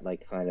all that,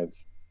 like,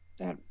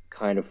 that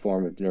kind of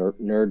form of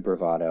nerd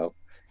bravado,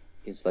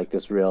 is, like,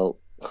 this real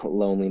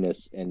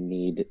loneliness and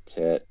need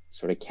to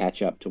sort of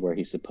catch up to where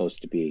he's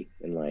supposed to be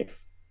in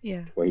life,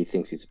 where he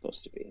thinks he's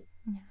supposed to be.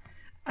 Yeah.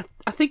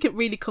 I think it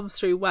really comes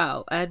through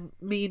well, and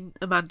me and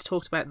Amanda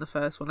talked about it in the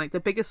first one. Like,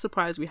 the biggest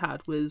surprise we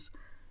had was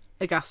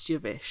Agastya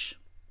Vish.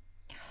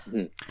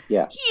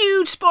 Yeah.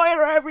 Huge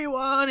spoiler,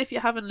 everyone, if you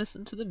haven't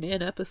listened to the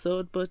main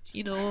episode, but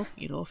you know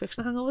what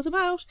Fictional Hangover was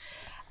about.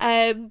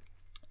 And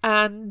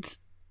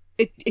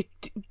it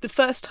the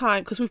first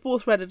time, because we've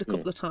both read it a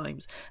couple of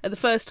times, and the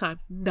first time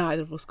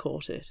neither of us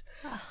caught it,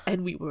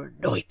 and we were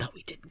annoyed that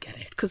we didn't get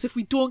it, because if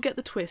we don't get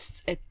the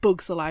twists, it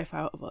bugs the life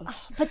out of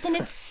us. But then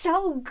it's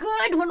so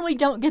good when we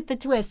don't get the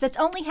twist. That's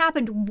only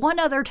happened one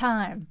other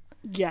time.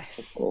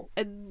 Yes.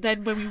 And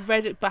then when we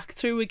read it back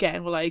through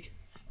again, we're like,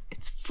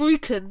 it's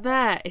freaking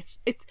there. It's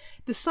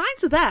the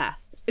signs are there.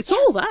 It's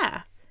all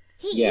there.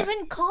 He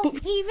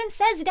even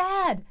says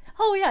Dad.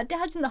 Oh yeah,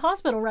 Dad's in the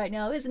hospital right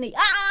now, isn't he?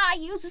 Ah,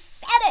 you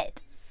said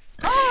it.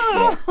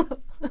 Oh,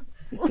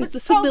 It's the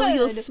so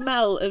familial good.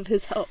 smell of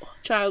his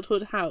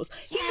childhood house.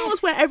 He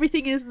knows where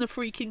everything is in the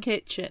freaking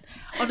kitchen.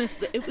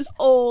 Honestly, it was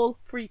all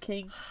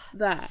freaking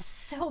there.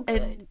 So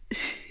good. And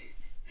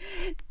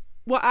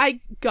what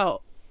I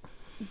got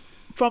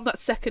from that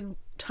second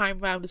time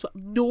round as well,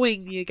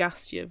 knowing the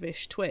Agastya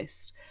Vish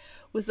twist,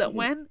 was that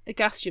when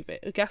Agastya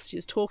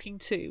is talking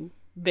to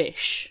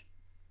Vish,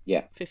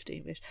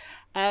 15 Vish,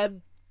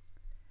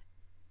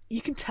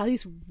 you can tell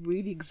he's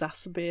really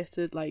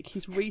exacerbated. Like,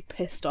 he's really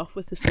pissed off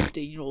with his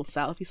 15-year-old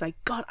self. He's like,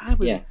 God, I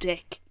was a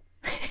dick.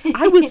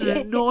 I was an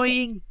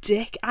annoying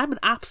dick. I'm an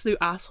absolute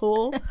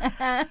asshole.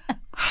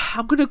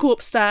 I'm going to go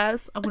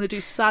upstairs. I'm going to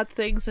do sad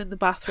things in the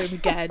bathroom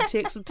again,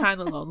 take some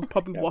Tylenol,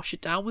 probably wash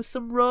it down with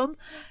some rum,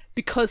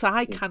 because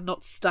I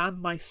cannot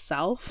stand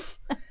myself.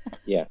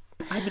 Yeah.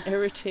 I'm an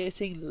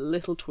irritating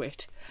little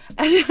twit.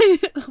 And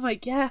I'm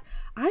like, yeah,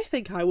 I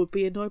think I would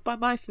be annoyed by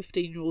my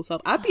 15-year-old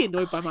self. I'd be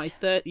annoyed by my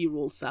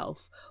 30-year-old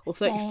self or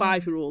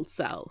 35-year-old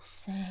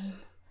self. Same.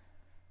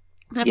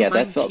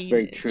 That felt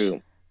very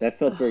true. That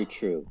felt very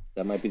true.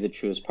 That might be the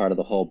truest part of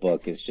the whole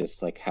book, is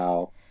just like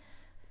how,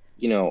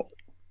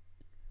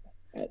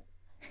 at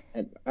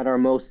our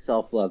most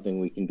self-loving,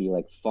 we can be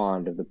like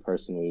fond of the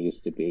person we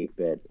used to be,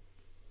 but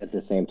at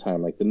the same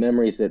time, like the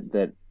memories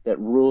that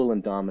rule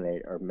and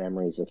dominate are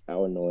memories of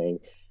how annoying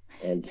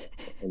and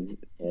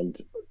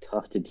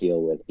tough to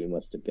deal with we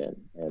must have been.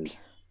 And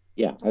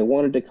yeah, I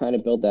wanted to kind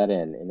of build that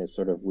in a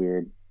sort of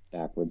weird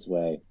backwards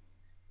way.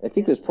 I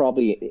think there's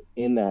probably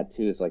in that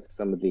too is like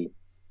some of the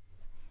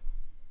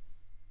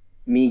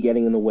me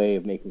getting in the way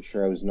of making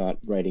sure I was not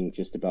writing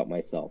just about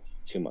myself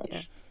too much.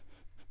 Yeah.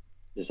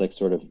 There's like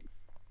sort of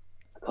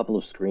a couple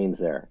of screens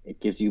there.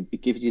 It gives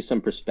you some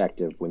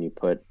perspective when you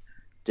put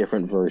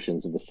different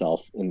versions of the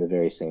self in the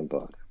very same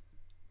book.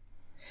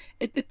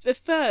 At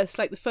first,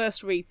 like the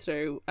first read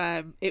through,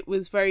 it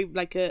was very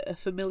like a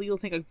familial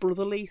thing, like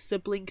brotherly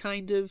sibling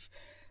kind of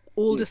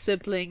older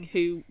sibling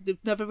who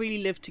they've never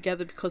really lived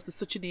together because there's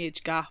such an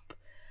age gap.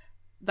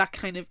 That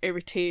kind of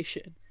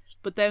irritation.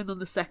 But then on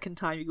the second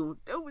time you go,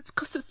 oh, it's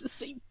because it's the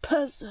same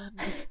person.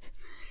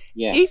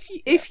 Yeah.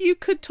 If you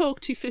could talk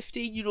to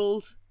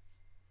 15-year-old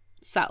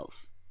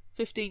self,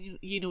 15,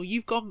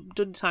 you've done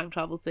the time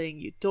travel thing,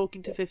 you're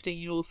talking to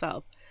 15-year-old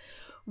self,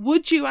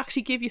 would you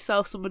actually give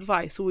yourself some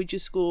advice, or would you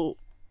just go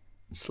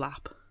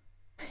slap?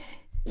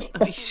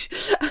 I mean,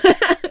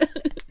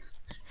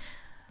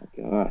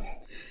 God.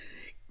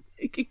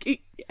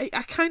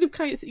 I kind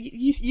of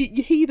you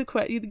hear the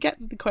question, you get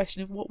the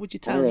question of what would you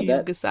tell your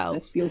younger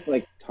self? That feels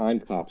like Time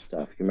Cop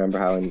stuff. You remember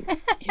how in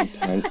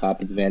Time Cop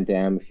with Van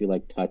Damme, if you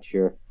like touch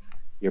your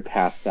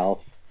past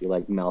self, you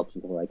like melt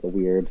into like a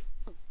weird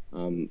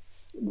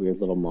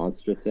little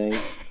monster thing.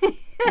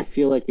 I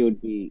feel like it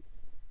would be.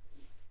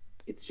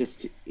 It's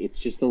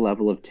just a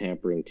level of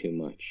tampering too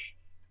much.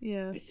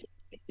 Yeah.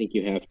 I think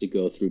you have to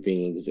go through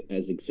being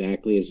as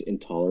exactly as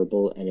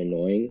intolerable and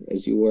annoying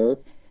as you were.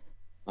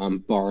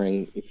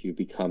 Barring if you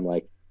become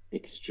like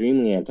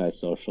extremely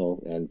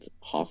antisocial and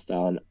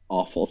hostile and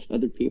awful to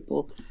other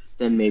people,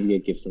 then maybe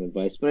I'd give some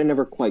advice. But I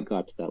never quite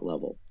got to that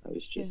level. I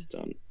was just,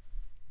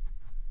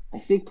 I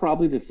think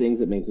probably the things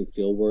that make me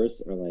feel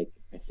worse are like,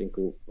 I think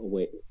a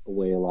way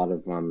a lot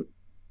of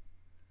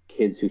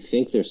kids who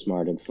think they're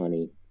smart and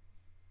funny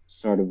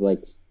sort of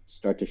like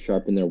start to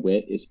sharpen their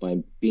wit is by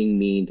being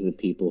mean to the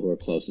people who are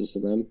closest to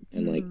them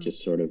and like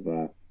just sort of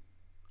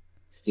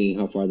seeing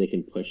how far they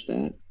can push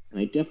that. And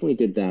I definitely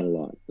did that a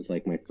lot with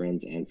like my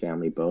friends and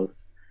family both.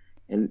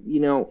 And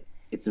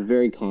it's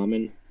very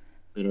common,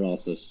 but it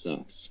also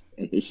sucks.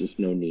 And there's just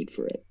no need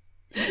for it.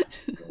 So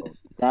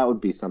that would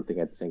be something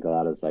I'd single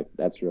out as like,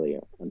 that's really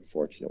an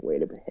unfortunate way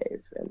to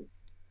behave. And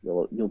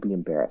you'll be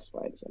embarrassed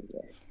by it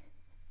someday.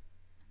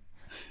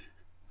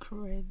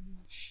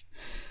 Cringe.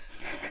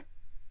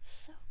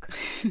 So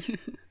good.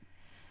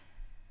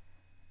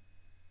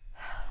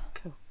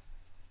 Cool.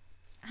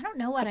 I don't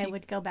know what I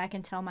would go back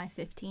and tell my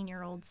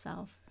 15-year-old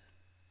self.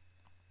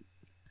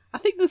 I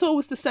think there's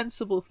always the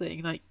sensible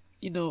thing, like,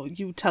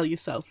 you tell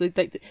yourself,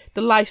 the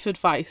life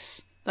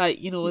advice,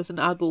 like, as an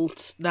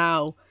adult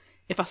now,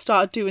 if I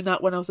started doing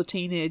that when I was a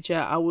teenager,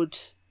 I would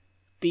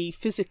be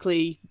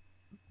physically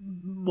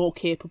more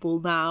capable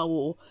now,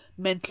 or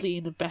mentally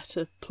in a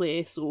better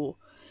place, or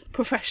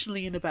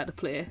professionally in a better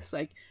place,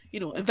 like,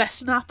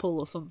 invest in Apple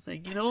or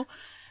something,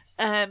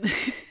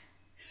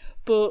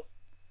 but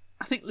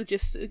I think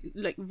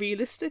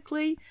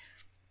realistically,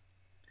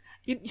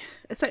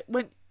 it's like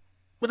when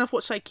I've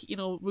watched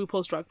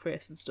RuPaul's Drag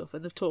Race and stuff,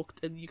 and they've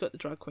talked, and you got the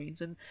drag queens,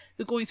 and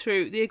they go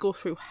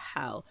through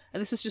hell,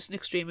 and this is just an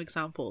extreme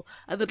example,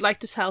 and they'd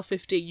like to tell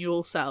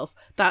 15-year-old self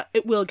that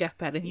it will get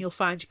better and you'll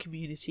find your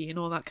community and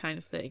all that kind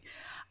of thing,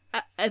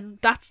 and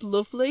that's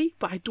lovely,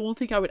 but I don't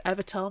think I would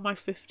ever tell my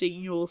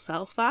 15-year-old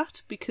self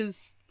that,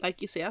 because,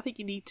 like you say, I think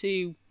you need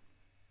to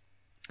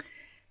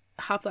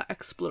have that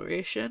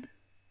exploration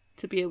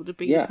to be able to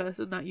be the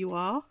person that you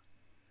are.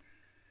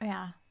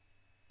 Yeah.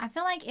 I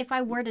feel like if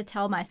I were to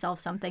tell myself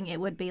something, it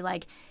would be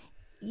like,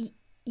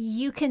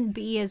 you can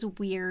be as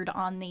weird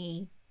on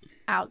the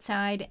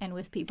outside and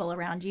with people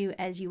around you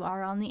as you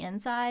are on the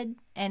inside,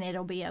 and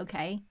it'll be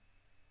okay.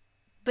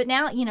 But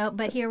now,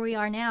 but here we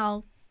are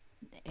now,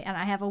 and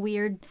I have a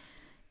weird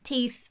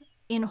teeth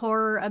in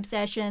horror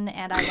obsession,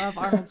 and I love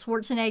Arnold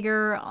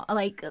Schwarzenegger.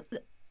 Like,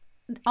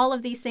 all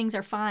of these things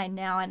are fine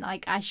now, and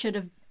like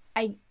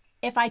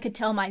if I could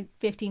tell my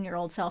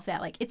 15-year-old self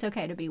that, like, it's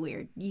okay to be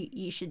weird,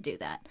 you should do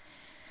that.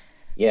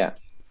 Yeah.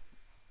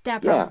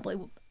 That probably,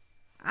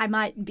 I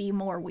might be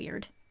more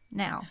weird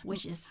now,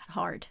 which is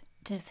hard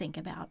to think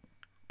about.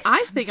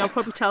 I think I'll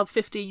probably tell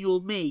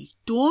 15-year-old me,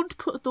 don't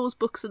put those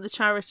books in the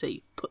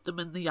charity, put them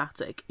in the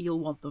attic. You'll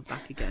want them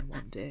back again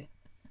one day.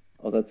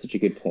 Oh, that's such a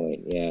good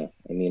point. Yeah.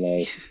 I mean,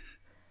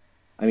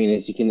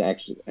 as you can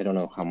actually, I don't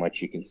know how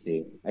much you can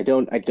see. I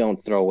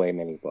don't throw away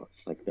many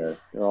books. Like, they're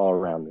all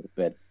around me.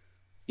 But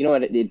you know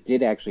what? It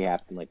did actually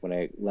happen. Like, when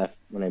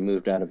I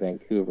moved out of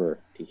Vancouver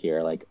to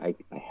here, like, I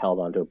held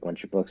onto a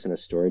bunch of books in a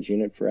storage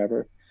unit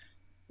forever.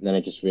 And then I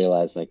just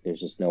realized, like, there's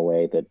just no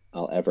way that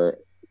I'll ever,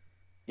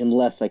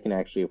 unless I can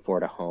actually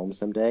afford a home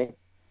someday,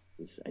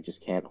 I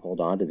just can't hold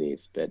on to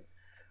these. But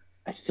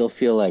I still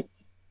feel like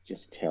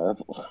just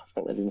terrible.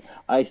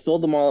 I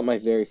sold them all at my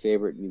very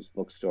favorite used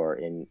bookstore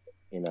in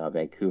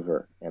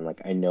Vancouver, and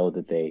like, I know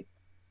that they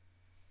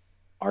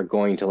are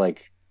going to,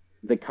 like,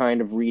 the kind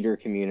of reader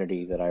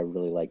community that I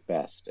really like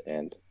best,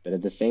 but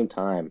at the same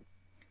time,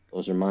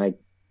 those are my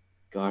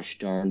gosh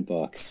darn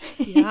books.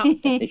 Yeah.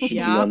 They should be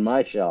on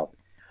my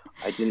shelves.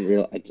 I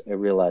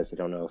realized, I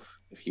don't know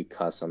if you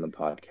cuss on the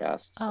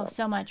podcast.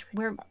 So much.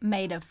 We're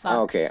made of fucks.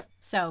 Oh, okay.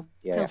 So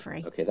feel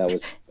free. Okay,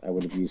 I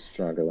would have used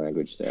stronger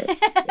language there.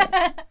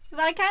 Yeah. But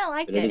I kind of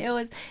liked it. It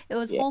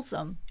was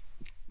wholesome.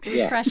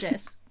 It was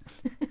precious.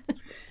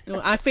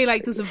 I feel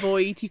like there's a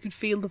void. You can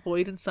feel the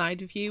void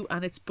inside of you,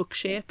 and it's book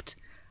shaped,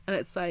 and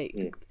it's like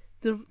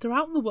they're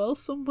out in the world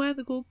somewhere.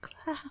 They go,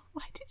 Claire,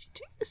 why did you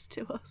do this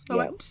to us? And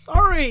I'm like, I'm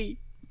sorry.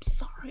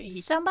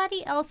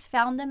 Somebody else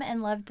found them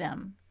and loved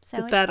them. So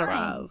the better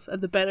have,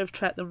 and the better have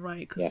treated them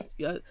right, because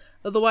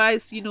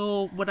otherwise,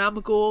 when I'm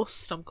a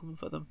ghost, I'm coming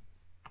for them.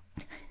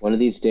 One of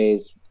these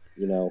days,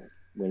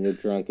 when you're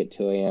drunk at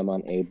 2 a.m.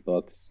 on Abe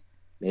Books,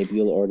 maybe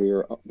you'll order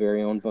your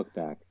very own book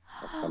back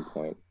at some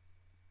point.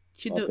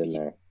 You know,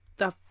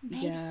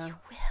 Maybe you will.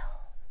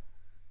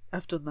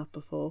 I've done that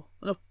before.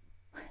 No,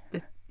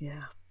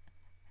 yeah.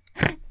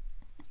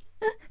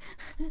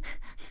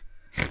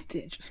 It's a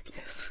dangerous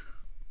place.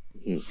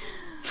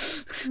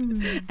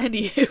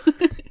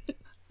 Anywho,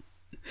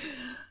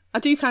 I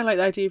do kind of like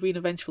the idea of being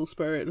a vengeful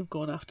spirit of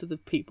going after the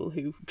people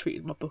who've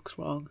treated my books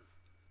wrong.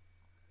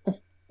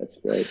 That's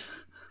great.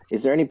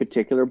 Is there any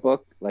particular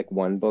book, like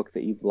one book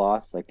that you've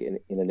lost, like in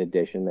an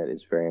edition that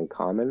is very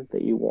uncommon,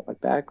 that you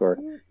want back, or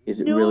is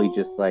it really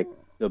just like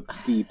the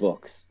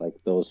books, like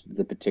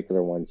the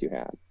particular ones you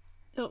had?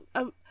 No,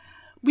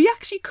 we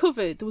actually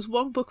covered. There was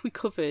one book we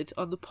covered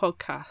on the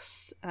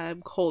podcast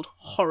called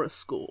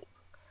Horoscope,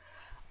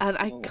 and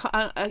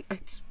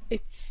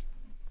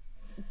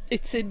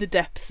it's in the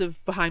depths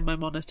of behind my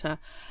monitor,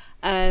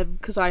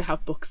 because I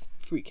have books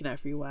freaking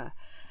everywhere,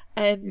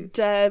 and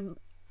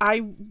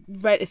I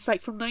read, it's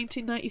like from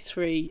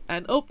 1993,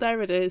 and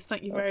there it is.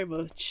 Thank you very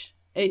much.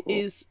 It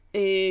is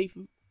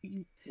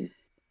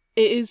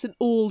an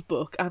old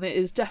book, and it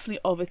is definitely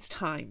of its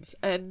times,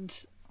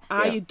 and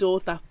I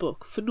adored that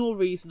book for no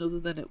reason other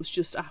than it was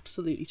just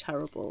absolutely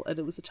terrible, and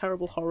it was a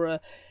terrible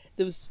horror.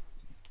 There was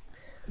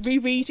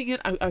rereading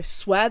it. I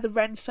swear the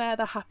Ren Fair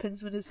that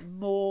happens when there's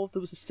more.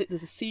 There's a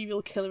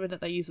serial killer in it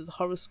that uses the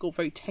horoscope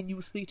very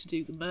tenuously to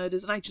do the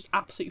murders, and I just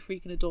absolutely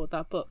freaking adored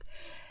that book.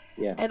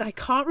 Yeah. And I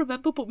can't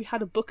remember, but we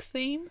had a book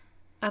theme,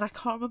 and I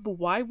can't remember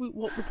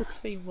what the book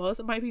theme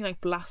was. It might have been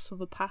like Blast from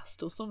the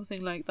Past or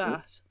something like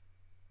that.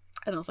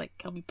 And I was like,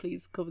 can we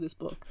please cover this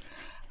book?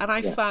 And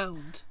I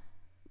found,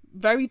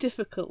 very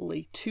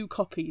difficultly, 2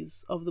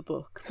 copies of the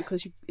book,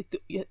 because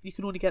you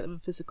can only get them in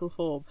physical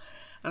form.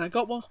 And I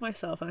got one for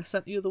myself, and I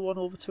sent the other one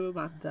over to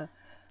Amanda,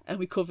 and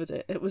we covered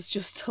it. It was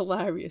just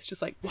hilarious.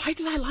 Just like, why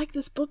did I like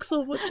this book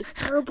so much? It's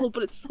terrible,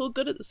 but it's so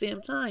good at the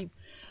same time.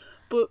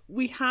 But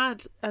we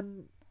had...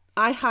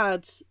 I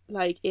had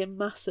like a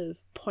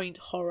massive point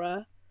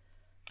horror,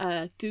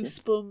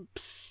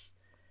 Goosebumps,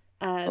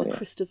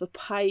 Christopher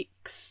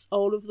Pike's,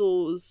 all of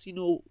those,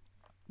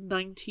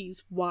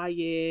 90s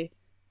YA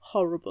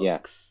horror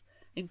books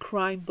and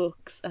crime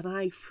books, and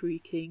I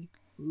freaking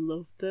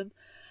loved them.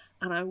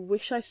 and I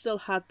wish I still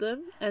had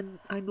them. And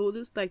I know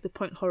there's like the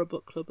Point Horror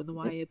Book Club and the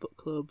YA Book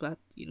Club that,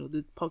 you know,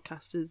 the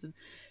podcasters and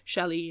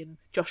Shelley and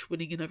Josh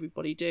Winning and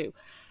everybody do.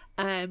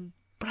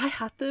 But I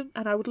had them,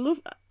 and I would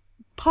love.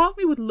 Part of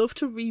me would love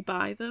to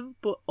rebuy them,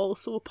 but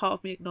also a part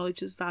of me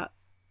acknowledges that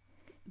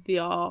they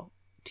are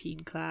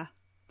Teen Claire.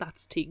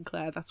 That's Teen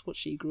Claire. That's what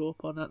she grew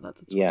up on.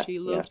 That's what she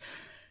loved,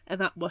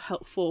 and that will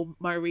help form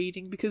my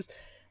reading, because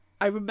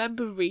I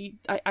remember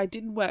I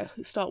didn't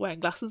start wearing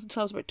glasses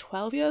until I was about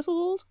 12 years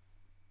old,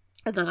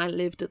 and then I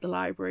lived at the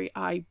library.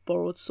 I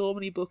borrowed so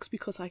many books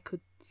because I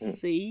could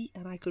see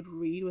and I could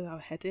read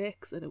without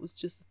headaches, and it was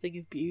just a thing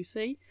of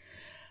beauty.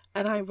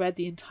 And I read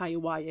the entire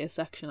YA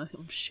section,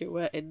 I'm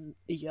sure, in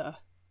a year,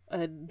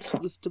 and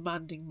was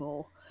demanding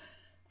more.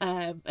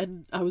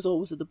 And I was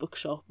always at the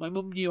bookshop. My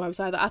mum knew I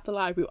was either at the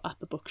library or at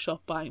the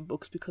bookshop buying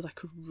books because I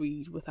could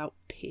read without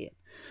pain.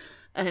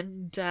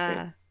 And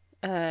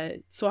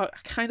so I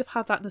kind of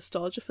have that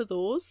nostalgia for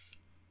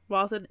those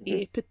rather than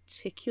a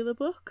particular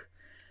book.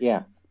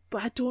 Yeah.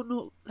 But I don't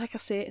know, like I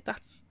say,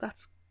 that's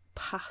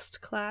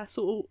past Claire.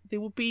 So they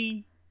would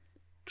be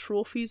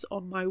trophies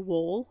on my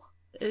wall,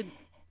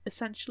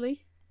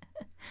 essentially.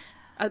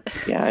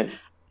 Yeah.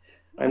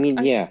 I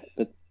mean, yeah,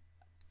 but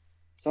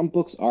some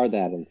books are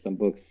that, and some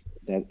books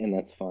and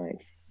that's fine.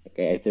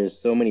 Okay,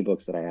 there's so many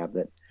books that I have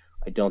that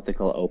I don't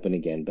think I'll open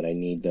again, but I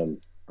need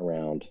them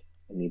around.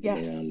 I need them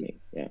around me.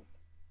 Yeah,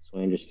 so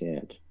I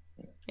understand.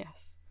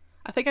 Yes,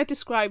 I think I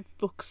described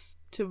books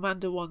to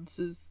Amanda once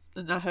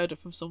and I heard it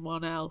from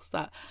someone else,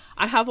 that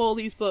I have all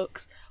these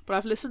books, but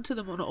I've listened to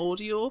them on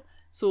audio.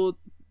 So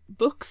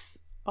books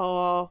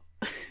are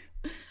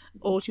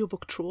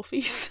audiobook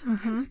trophies.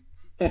 Mm-hmm.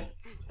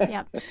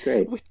 Yeah, that's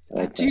great.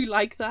 I do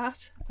like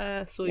that.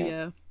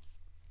 Yeah.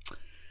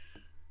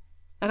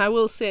 And I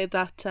will say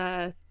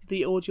that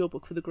the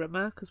audiobook for the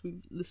Grimmer, because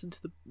we've listened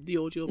to the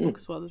audiobook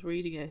as well as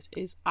reading it,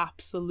 is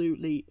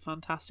absolutely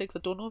fantastic. So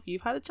I don't know if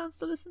you've had a chance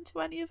to listen to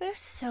any of it.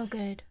 So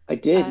good. I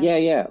did,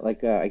 yeah.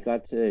 Like I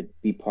got to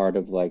be part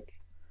of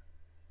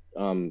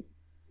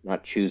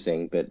not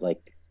choosing, but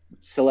like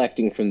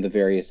selecting from the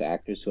various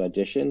actors who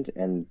auditioned,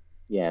 and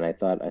I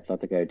thought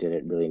the guy who did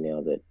it really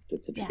nailed it.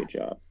 Did such a good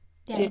job.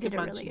 Yeah, Jacob he did a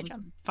Manson really good was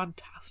job.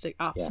 fantastic,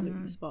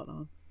 absolutely spot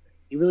on.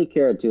 He really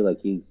cared too. Like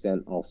he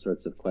sent all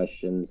sorts of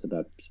questions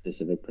about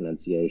specific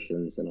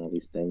pronunciations and all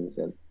these things,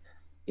 and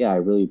I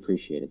really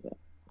appreciated that.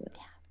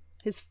 Yeah.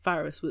 His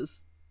Ferris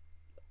was.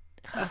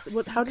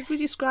 How did we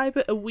describe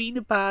it?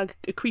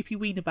 A creepy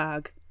wiener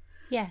bag.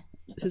 Yeah.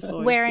 His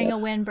voice. Wearing a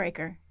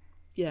windbreaker.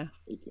 Yeah.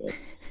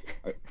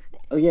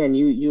 Oh yeah, and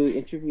you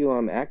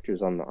interview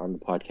actors on the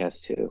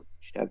podcast too. You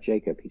should have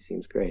Jacob. He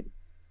seems great.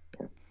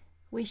 Yeah.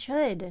 We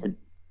should.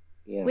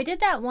 Yeah. We did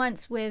that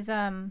once with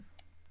oh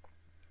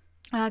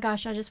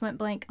gosh, I just went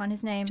blank on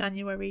his name.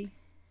 January.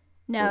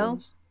 No,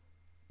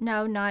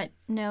 not.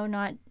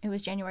 It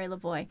was January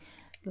Lavoie,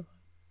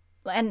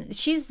 and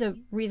she's the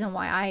reason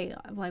why I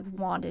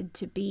wanted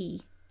to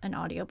be an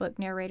audiobook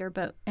narrator.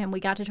 And we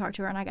got to talk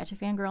to her, and I got to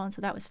fangirl, and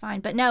so that was fine.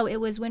 But no, it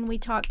was when we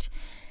talked.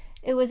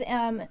 It was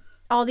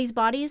All These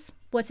Bodies.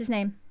 What's his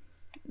name?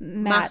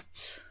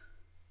 Matt.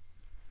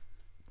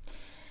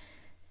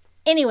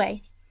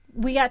 Anyway,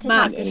 we got to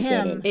talk to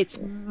him. It's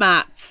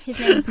Matt. His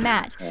name is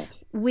Matt.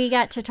 We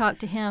got to talk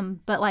to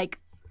him, but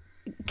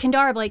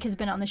Kendara Blake has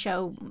been on the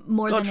show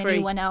more than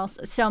anyone else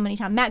so many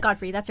times. Matt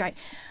Godfrey, that's right.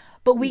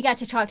 But we got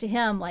to talk to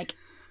him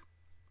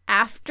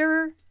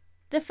after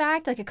the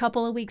fact, a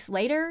couple of weeks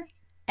later,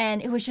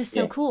 and it was just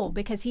so cool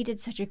because he did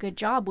such a good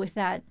job with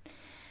that.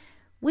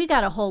 We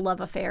got a whole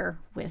love affair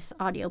with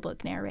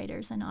audiobook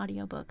narrators and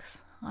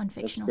audiobooks on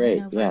Fictional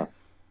Hangover. Yeah.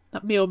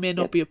 That may or may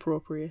not be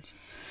appropriate.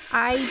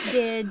 I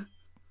did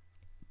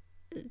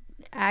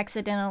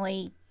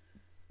accidentally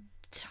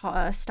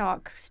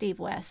stalk Steve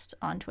West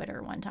on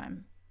Twitter one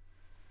time,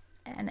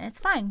 and it's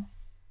fine.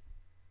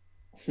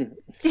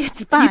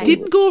 It's fine. You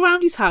didn't go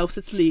around his house.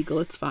 It's legal.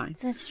 It's fine.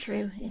 That's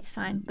true. It's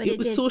fine. But it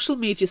was social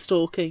media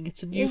stalking.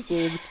 It's a new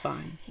form. It's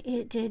fine.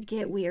 It did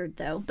get weird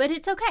though, but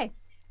it's okay.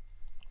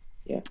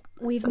 Yeah,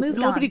 we've moved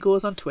on. Nobody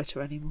goes on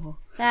Twitter anymore.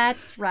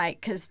 That's right,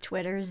 because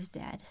Twitter's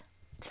dead.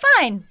 It's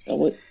fine.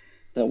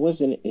 That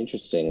was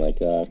interesting.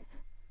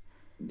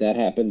 That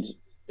happened.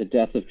 The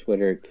death of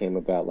Twitter came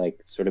about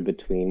sort of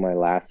between my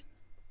last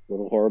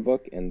little horror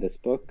book and this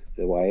book,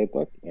 the YA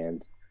book,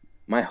 and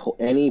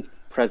any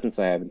presence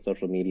I have in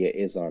social media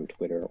is on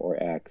Twitter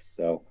or X.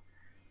 So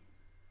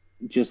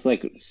just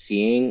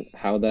seeing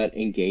how that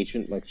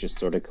engagement just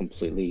sort of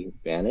completely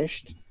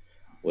vanished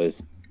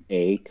was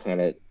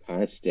kind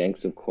of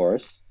stinks, of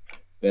course,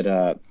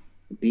 but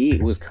B,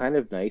 it was kind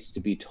of nice to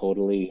be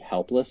totally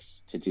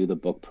helpless to do the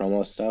book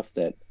promo stuff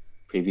that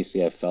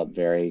previously I felt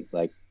very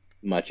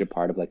much a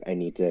part of. I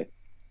need to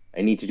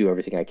do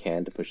everything I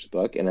can to push the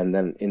book, and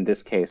then in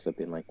this case I've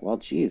been well,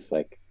 geez,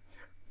 I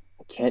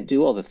can't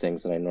do all the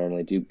things that I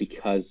normally do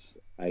because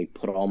I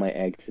put all my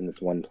eggs in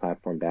this one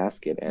platform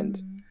basket,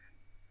 and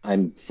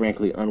I'm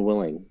frankly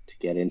unwilling to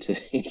get into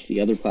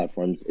the other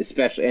platforms,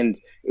 especially, and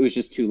it was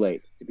just too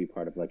late to be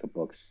part of a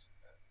book's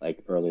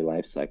early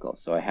life cycle.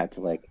 So I had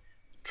to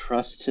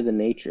trust to the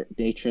nature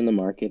in the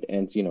market,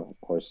 and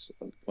of course,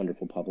 a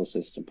wonderful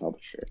publicist and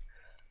publisher.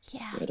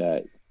 Yeah. But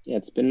yeah,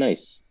 it's been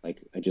nice.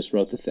 Like I just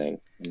wrote the thing,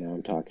 and now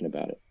I'm talking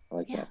about it. I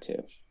like Yeah. that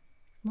too.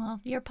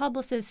 Well, your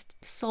publicist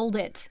sold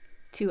it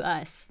to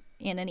us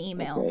in an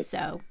email, great.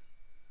 so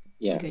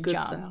Yeah, good Good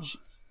job. sell.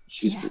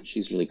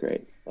 she's really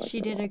great. I like She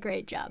her did lot. a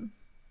great job.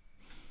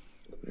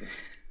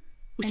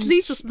 Which And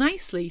leads us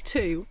nicely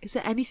to, is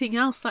there anything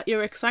else that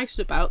you're excited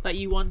about that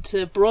you want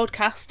to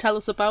broadcast, tell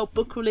us about,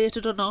 book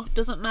related or not?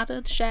 Doesn't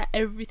matter. Share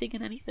everything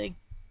and anything.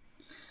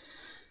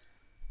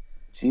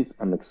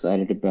 I'm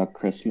excited about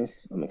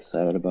Christmas. I'm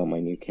excited about my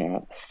new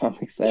cat. I'm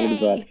excited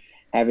about Yay!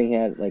 having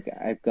had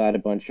I've got a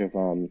bunch of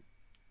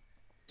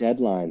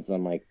deadlines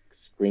on like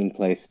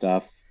screenplay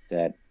stuff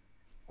that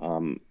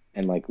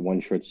and like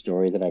one short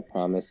story that I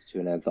promised to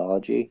an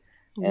anthology.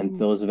 And Ooh.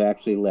 those have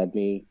actually led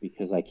me,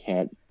 because I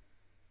can't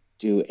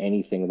do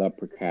anything without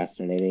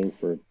procrastinating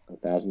for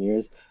 1,000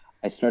 years.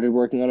 I started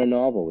working on a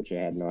novel, which I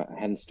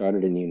hadn't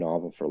started a new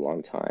novel for a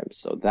long time.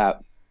 So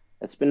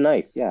that's been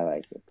nice. Yeah,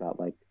 like I've got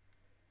like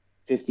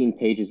 15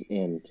 pages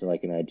into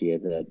like an idea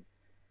that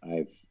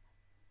I've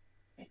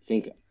I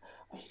think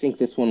I think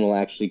this one will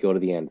actually go to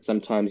the end.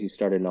 Sometimes you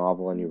start a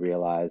novel and you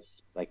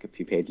realize like a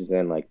few pages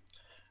in, like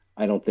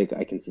I don't think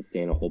I can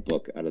sustain a whole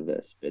book out of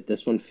this. But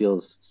this one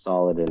feels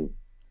solid, and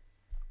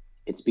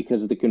it's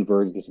because of the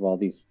convergence of all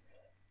these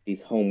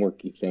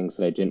homeworky things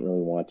that I didn't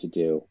really want to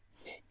do.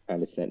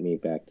 Kind of sent me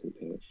back to the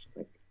page.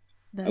 Like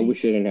I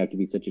wish I Nice. didn't have to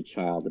be such a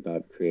child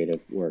about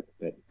creative work,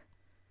 but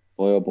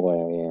boy oh boy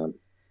I am.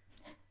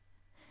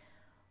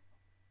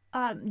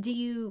 Do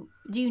you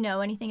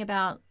know anything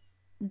about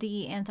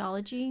the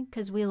anthology?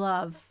 Because we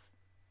love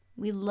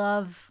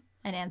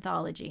an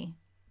anthology.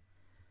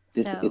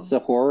 This So it's a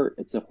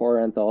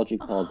horror anthology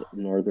called oh,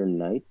 Northern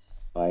Nights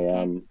by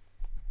okay.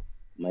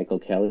 Michael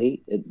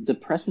Kelly. The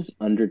press is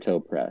Undertow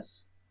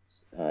Press,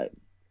 uh,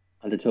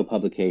 Undertow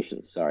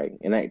Publications. Sorry,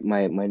 and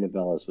my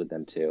novellas with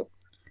them too.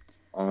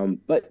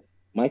 But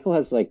Michael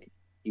has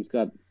he's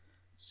got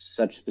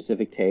such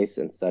specific tastes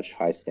and such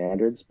high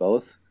standards,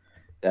 both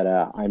that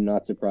I'm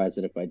not surprised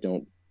that if I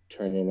don't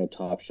turn in a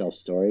top shelf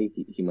story,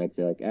 he might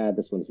say like,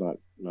 this one's not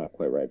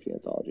quite right for the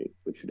anthology,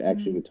 which would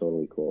actually be Mm,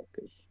 totally cool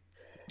because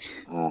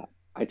uh,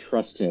 I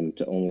trust him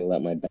to only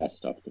let my best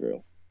stuff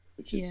through,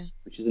 Yeah.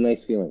 which is a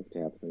nice feeling to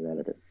have from an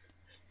editor.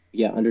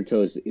 Yeah,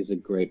 Undertow is a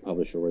great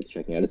publisher worth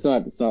checking out. It's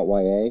not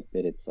YA,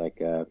 but it's like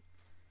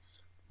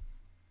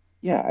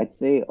yeah, I'd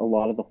say a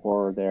lot of the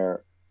horror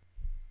there.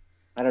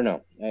 I don't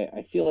know.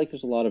 I feel like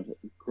there's a lot of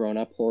grown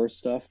up horror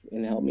stuff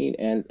in Help Me,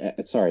 and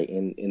sorry,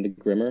 in the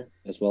Grimmer,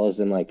 as well as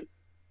in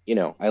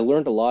I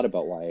learned a lot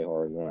about YA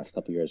horror in the last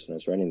couple of years when I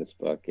was writing this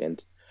book,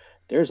 and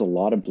there's a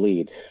lot of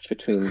bleed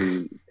between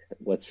the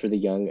what's for the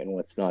young and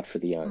what's not for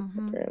the young,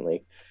 mm-hmm.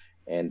 apparently.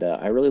 And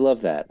I really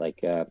love that.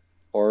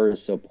 Horror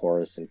is so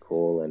porous and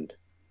cool, and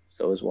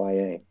so is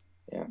YA.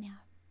 Yeah. Yeah.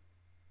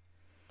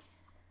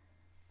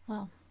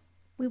 Well,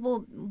 we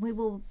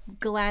will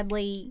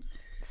gladly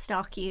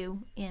stalk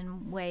you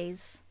in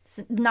ways.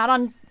 Not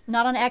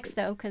on X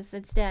though, because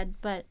it's dead.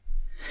 But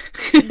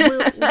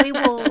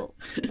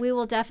we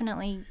will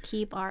definitely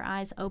keep our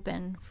eyes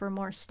open for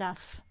more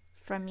stuff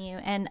from you.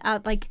 And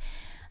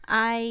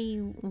I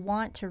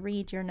want to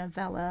read your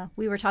novella.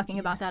 We were talking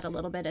about that a Yes.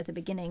 little bit at the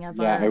beginning of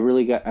Yeah,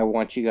 our. I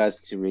want you guys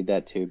to read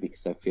that too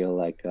because I feel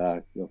like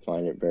you'll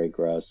find it very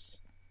gross.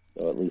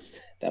 So at least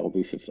that will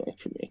be fulfilling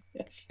for me.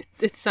 Yes.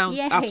 It sounds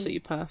Yay. absolutely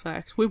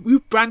perfect.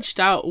 We've branched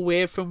out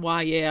away from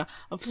YA.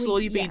 I've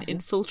slowly been Yeah.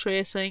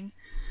 infiltrating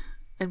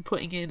and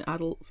putting in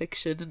adult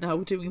fiction, and now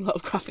we're doing a lot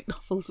of graphic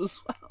novels as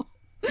well.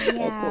 Oh,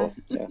 Yeah. cool.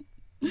 Yeah.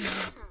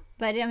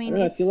 But I I mean, don't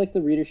know. I it's feel like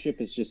the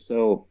readership is just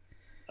so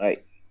I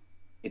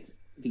it's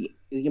the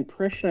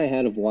impression I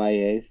had of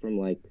YA from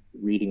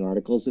reading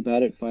articles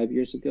about it 5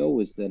 years ago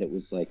was that it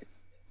was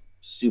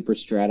super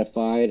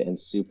stratified and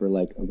super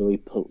a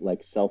really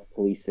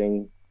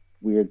self-policing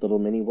weird little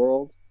mini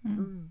world.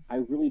 Mm. I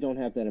really don't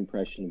have that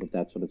impression, but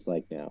that's what it's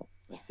like now.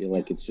 I feel no.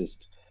 like it's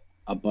just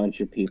a bunch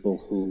of people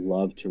who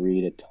love to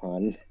read a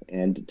ton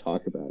and to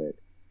talk about it,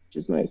 which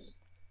is nice.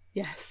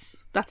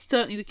 Yes, that's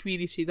certainly the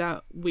community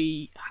that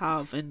we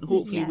have, and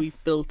hopefully we've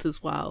Yes. built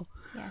as well.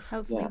 Yes,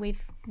 hopefully Yeah.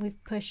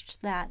 we've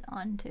pushed that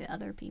onto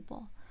other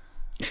people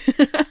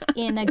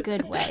in a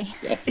good way.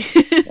 Yes.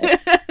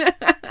 Yes.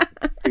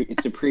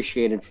 It's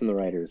appreciated from the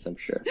writers, I'm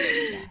sure.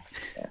 Yes.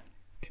 Yeah.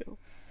 Cool.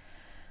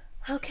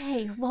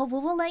 Okay, well, we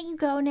will let you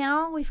go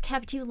now. We've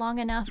kept you long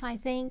enough, I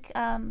think.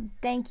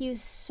 Thank you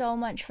so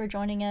much for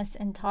joining us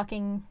and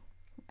talking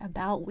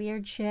about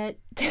weird shit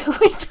that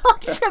we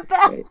talked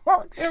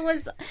about. There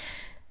was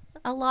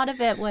a lot of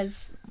it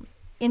was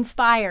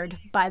inspired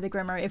by the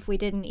Grimmer. If we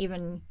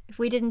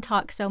didn't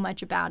talk so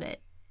much about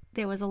it,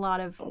 there was a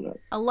lot Oh,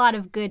 no.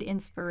 of good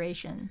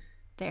inspiration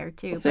there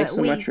too. Well, thanks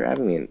so much for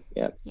having me.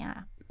 Yeah.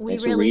 Yeah, we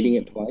Thanks really for reading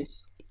it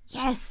twice.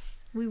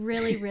 Yes, we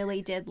really,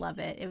 really did love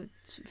it. It was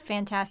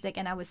fantastic,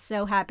 and I was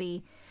so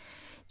happy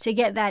to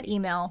get that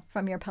email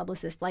from your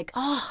publicist. Like,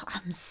 oh,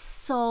 I'm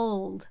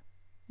sold.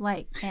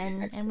 Like,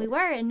 and we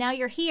were, and now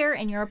you're here,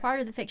 and you're a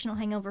part of the Fictional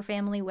Hangover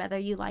family, whether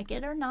you like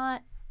it or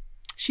not.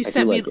 She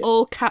sent me an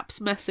all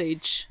caps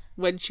message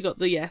when she got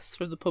the yes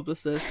from the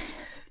publicist.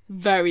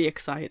 Very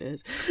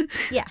excited.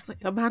 Yeah. It's like,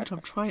 Amanda,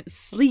 I'm trying to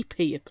sleep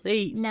here,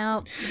 please. No,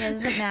 it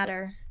doesn't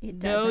matter.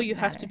 No, you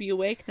have to be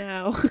awake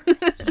now.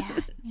 Yeah,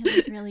 it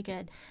was really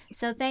good.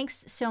 So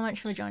thanks so much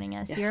for joining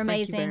us. Yes, You're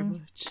amazing. Thank you very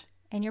much.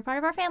 And you're part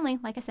of our family,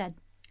 like I said.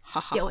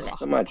 Deal with it.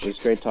 So much. It was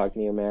great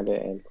talking to you, Amanda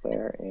and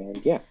Claire.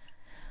 And yeah,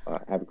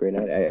 have a great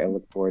night. I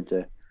look forward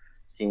to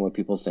seeing what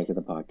people think of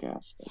the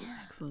podcast.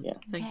 Excellent. Yeah.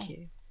 Thank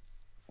you.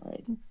 All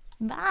right.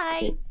 Bye.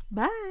 Okay.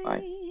 Bye.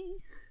 Bye.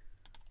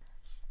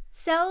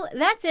 So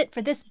that's it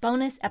for this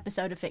bonus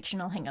episode of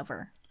Fictional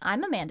Hangover.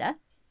 I'm Amanda.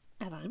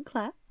 And I'm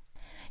Claire.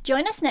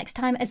 Join us next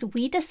time as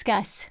we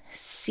discuss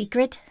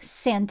Secret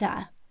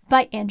Santa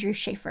by Andrew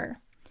Schaefer.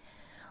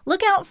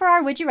 Look out for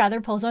our Would You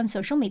Rather polls on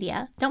social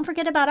media. Don't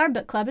forget about our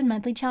book club and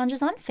monthly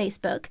challenges on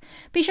Facebook.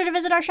 Be sure to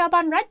visit our shop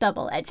on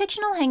Redbubble at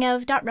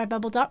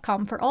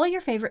fictionalhangover.redbubble.com for all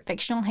your favorite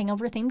Fictional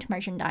Hangover-themed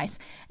merchandise.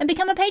 And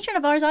become a patron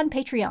of ours on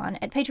Patreon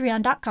at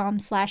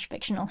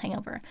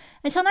patreon.com/fictionalhangover.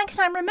 Until next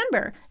time,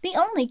 remember, the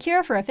only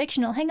cure for a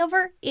fictional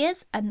hangover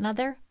is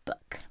another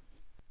book.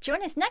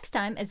 Join us next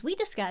time as we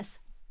discuss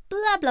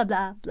blah, blah,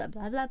 blah, blah,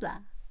 blah, blah, blah.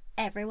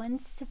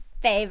 Everyone's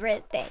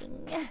favorite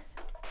thing.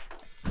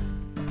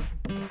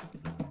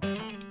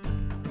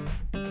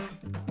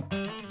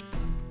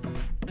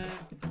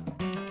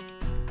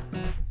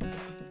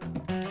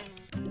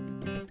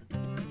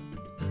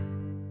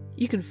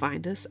 You can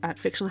find us at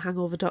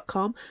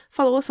fictionalhangover.com.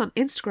 Follow us on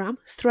Instagram,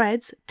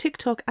 Threads,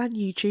 TikTok and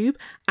YouTube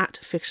at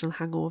Fictional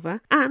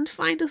Hangover. And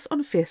find us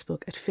on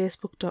Facebook at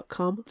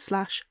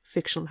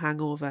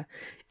facebook.com/fictionalhangover.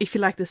 If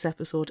you like this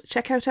episode,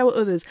 check out our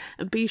others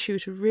and be sure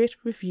to rate,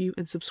 review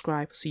and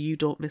subscribe so you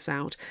don't miss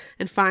out.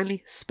 And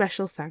finally,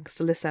 special thanks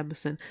to Liz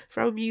Emerson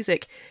for our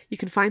music. You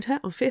can find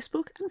her on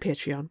Facebook and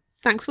Patreon.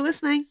 Thanks for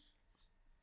listening.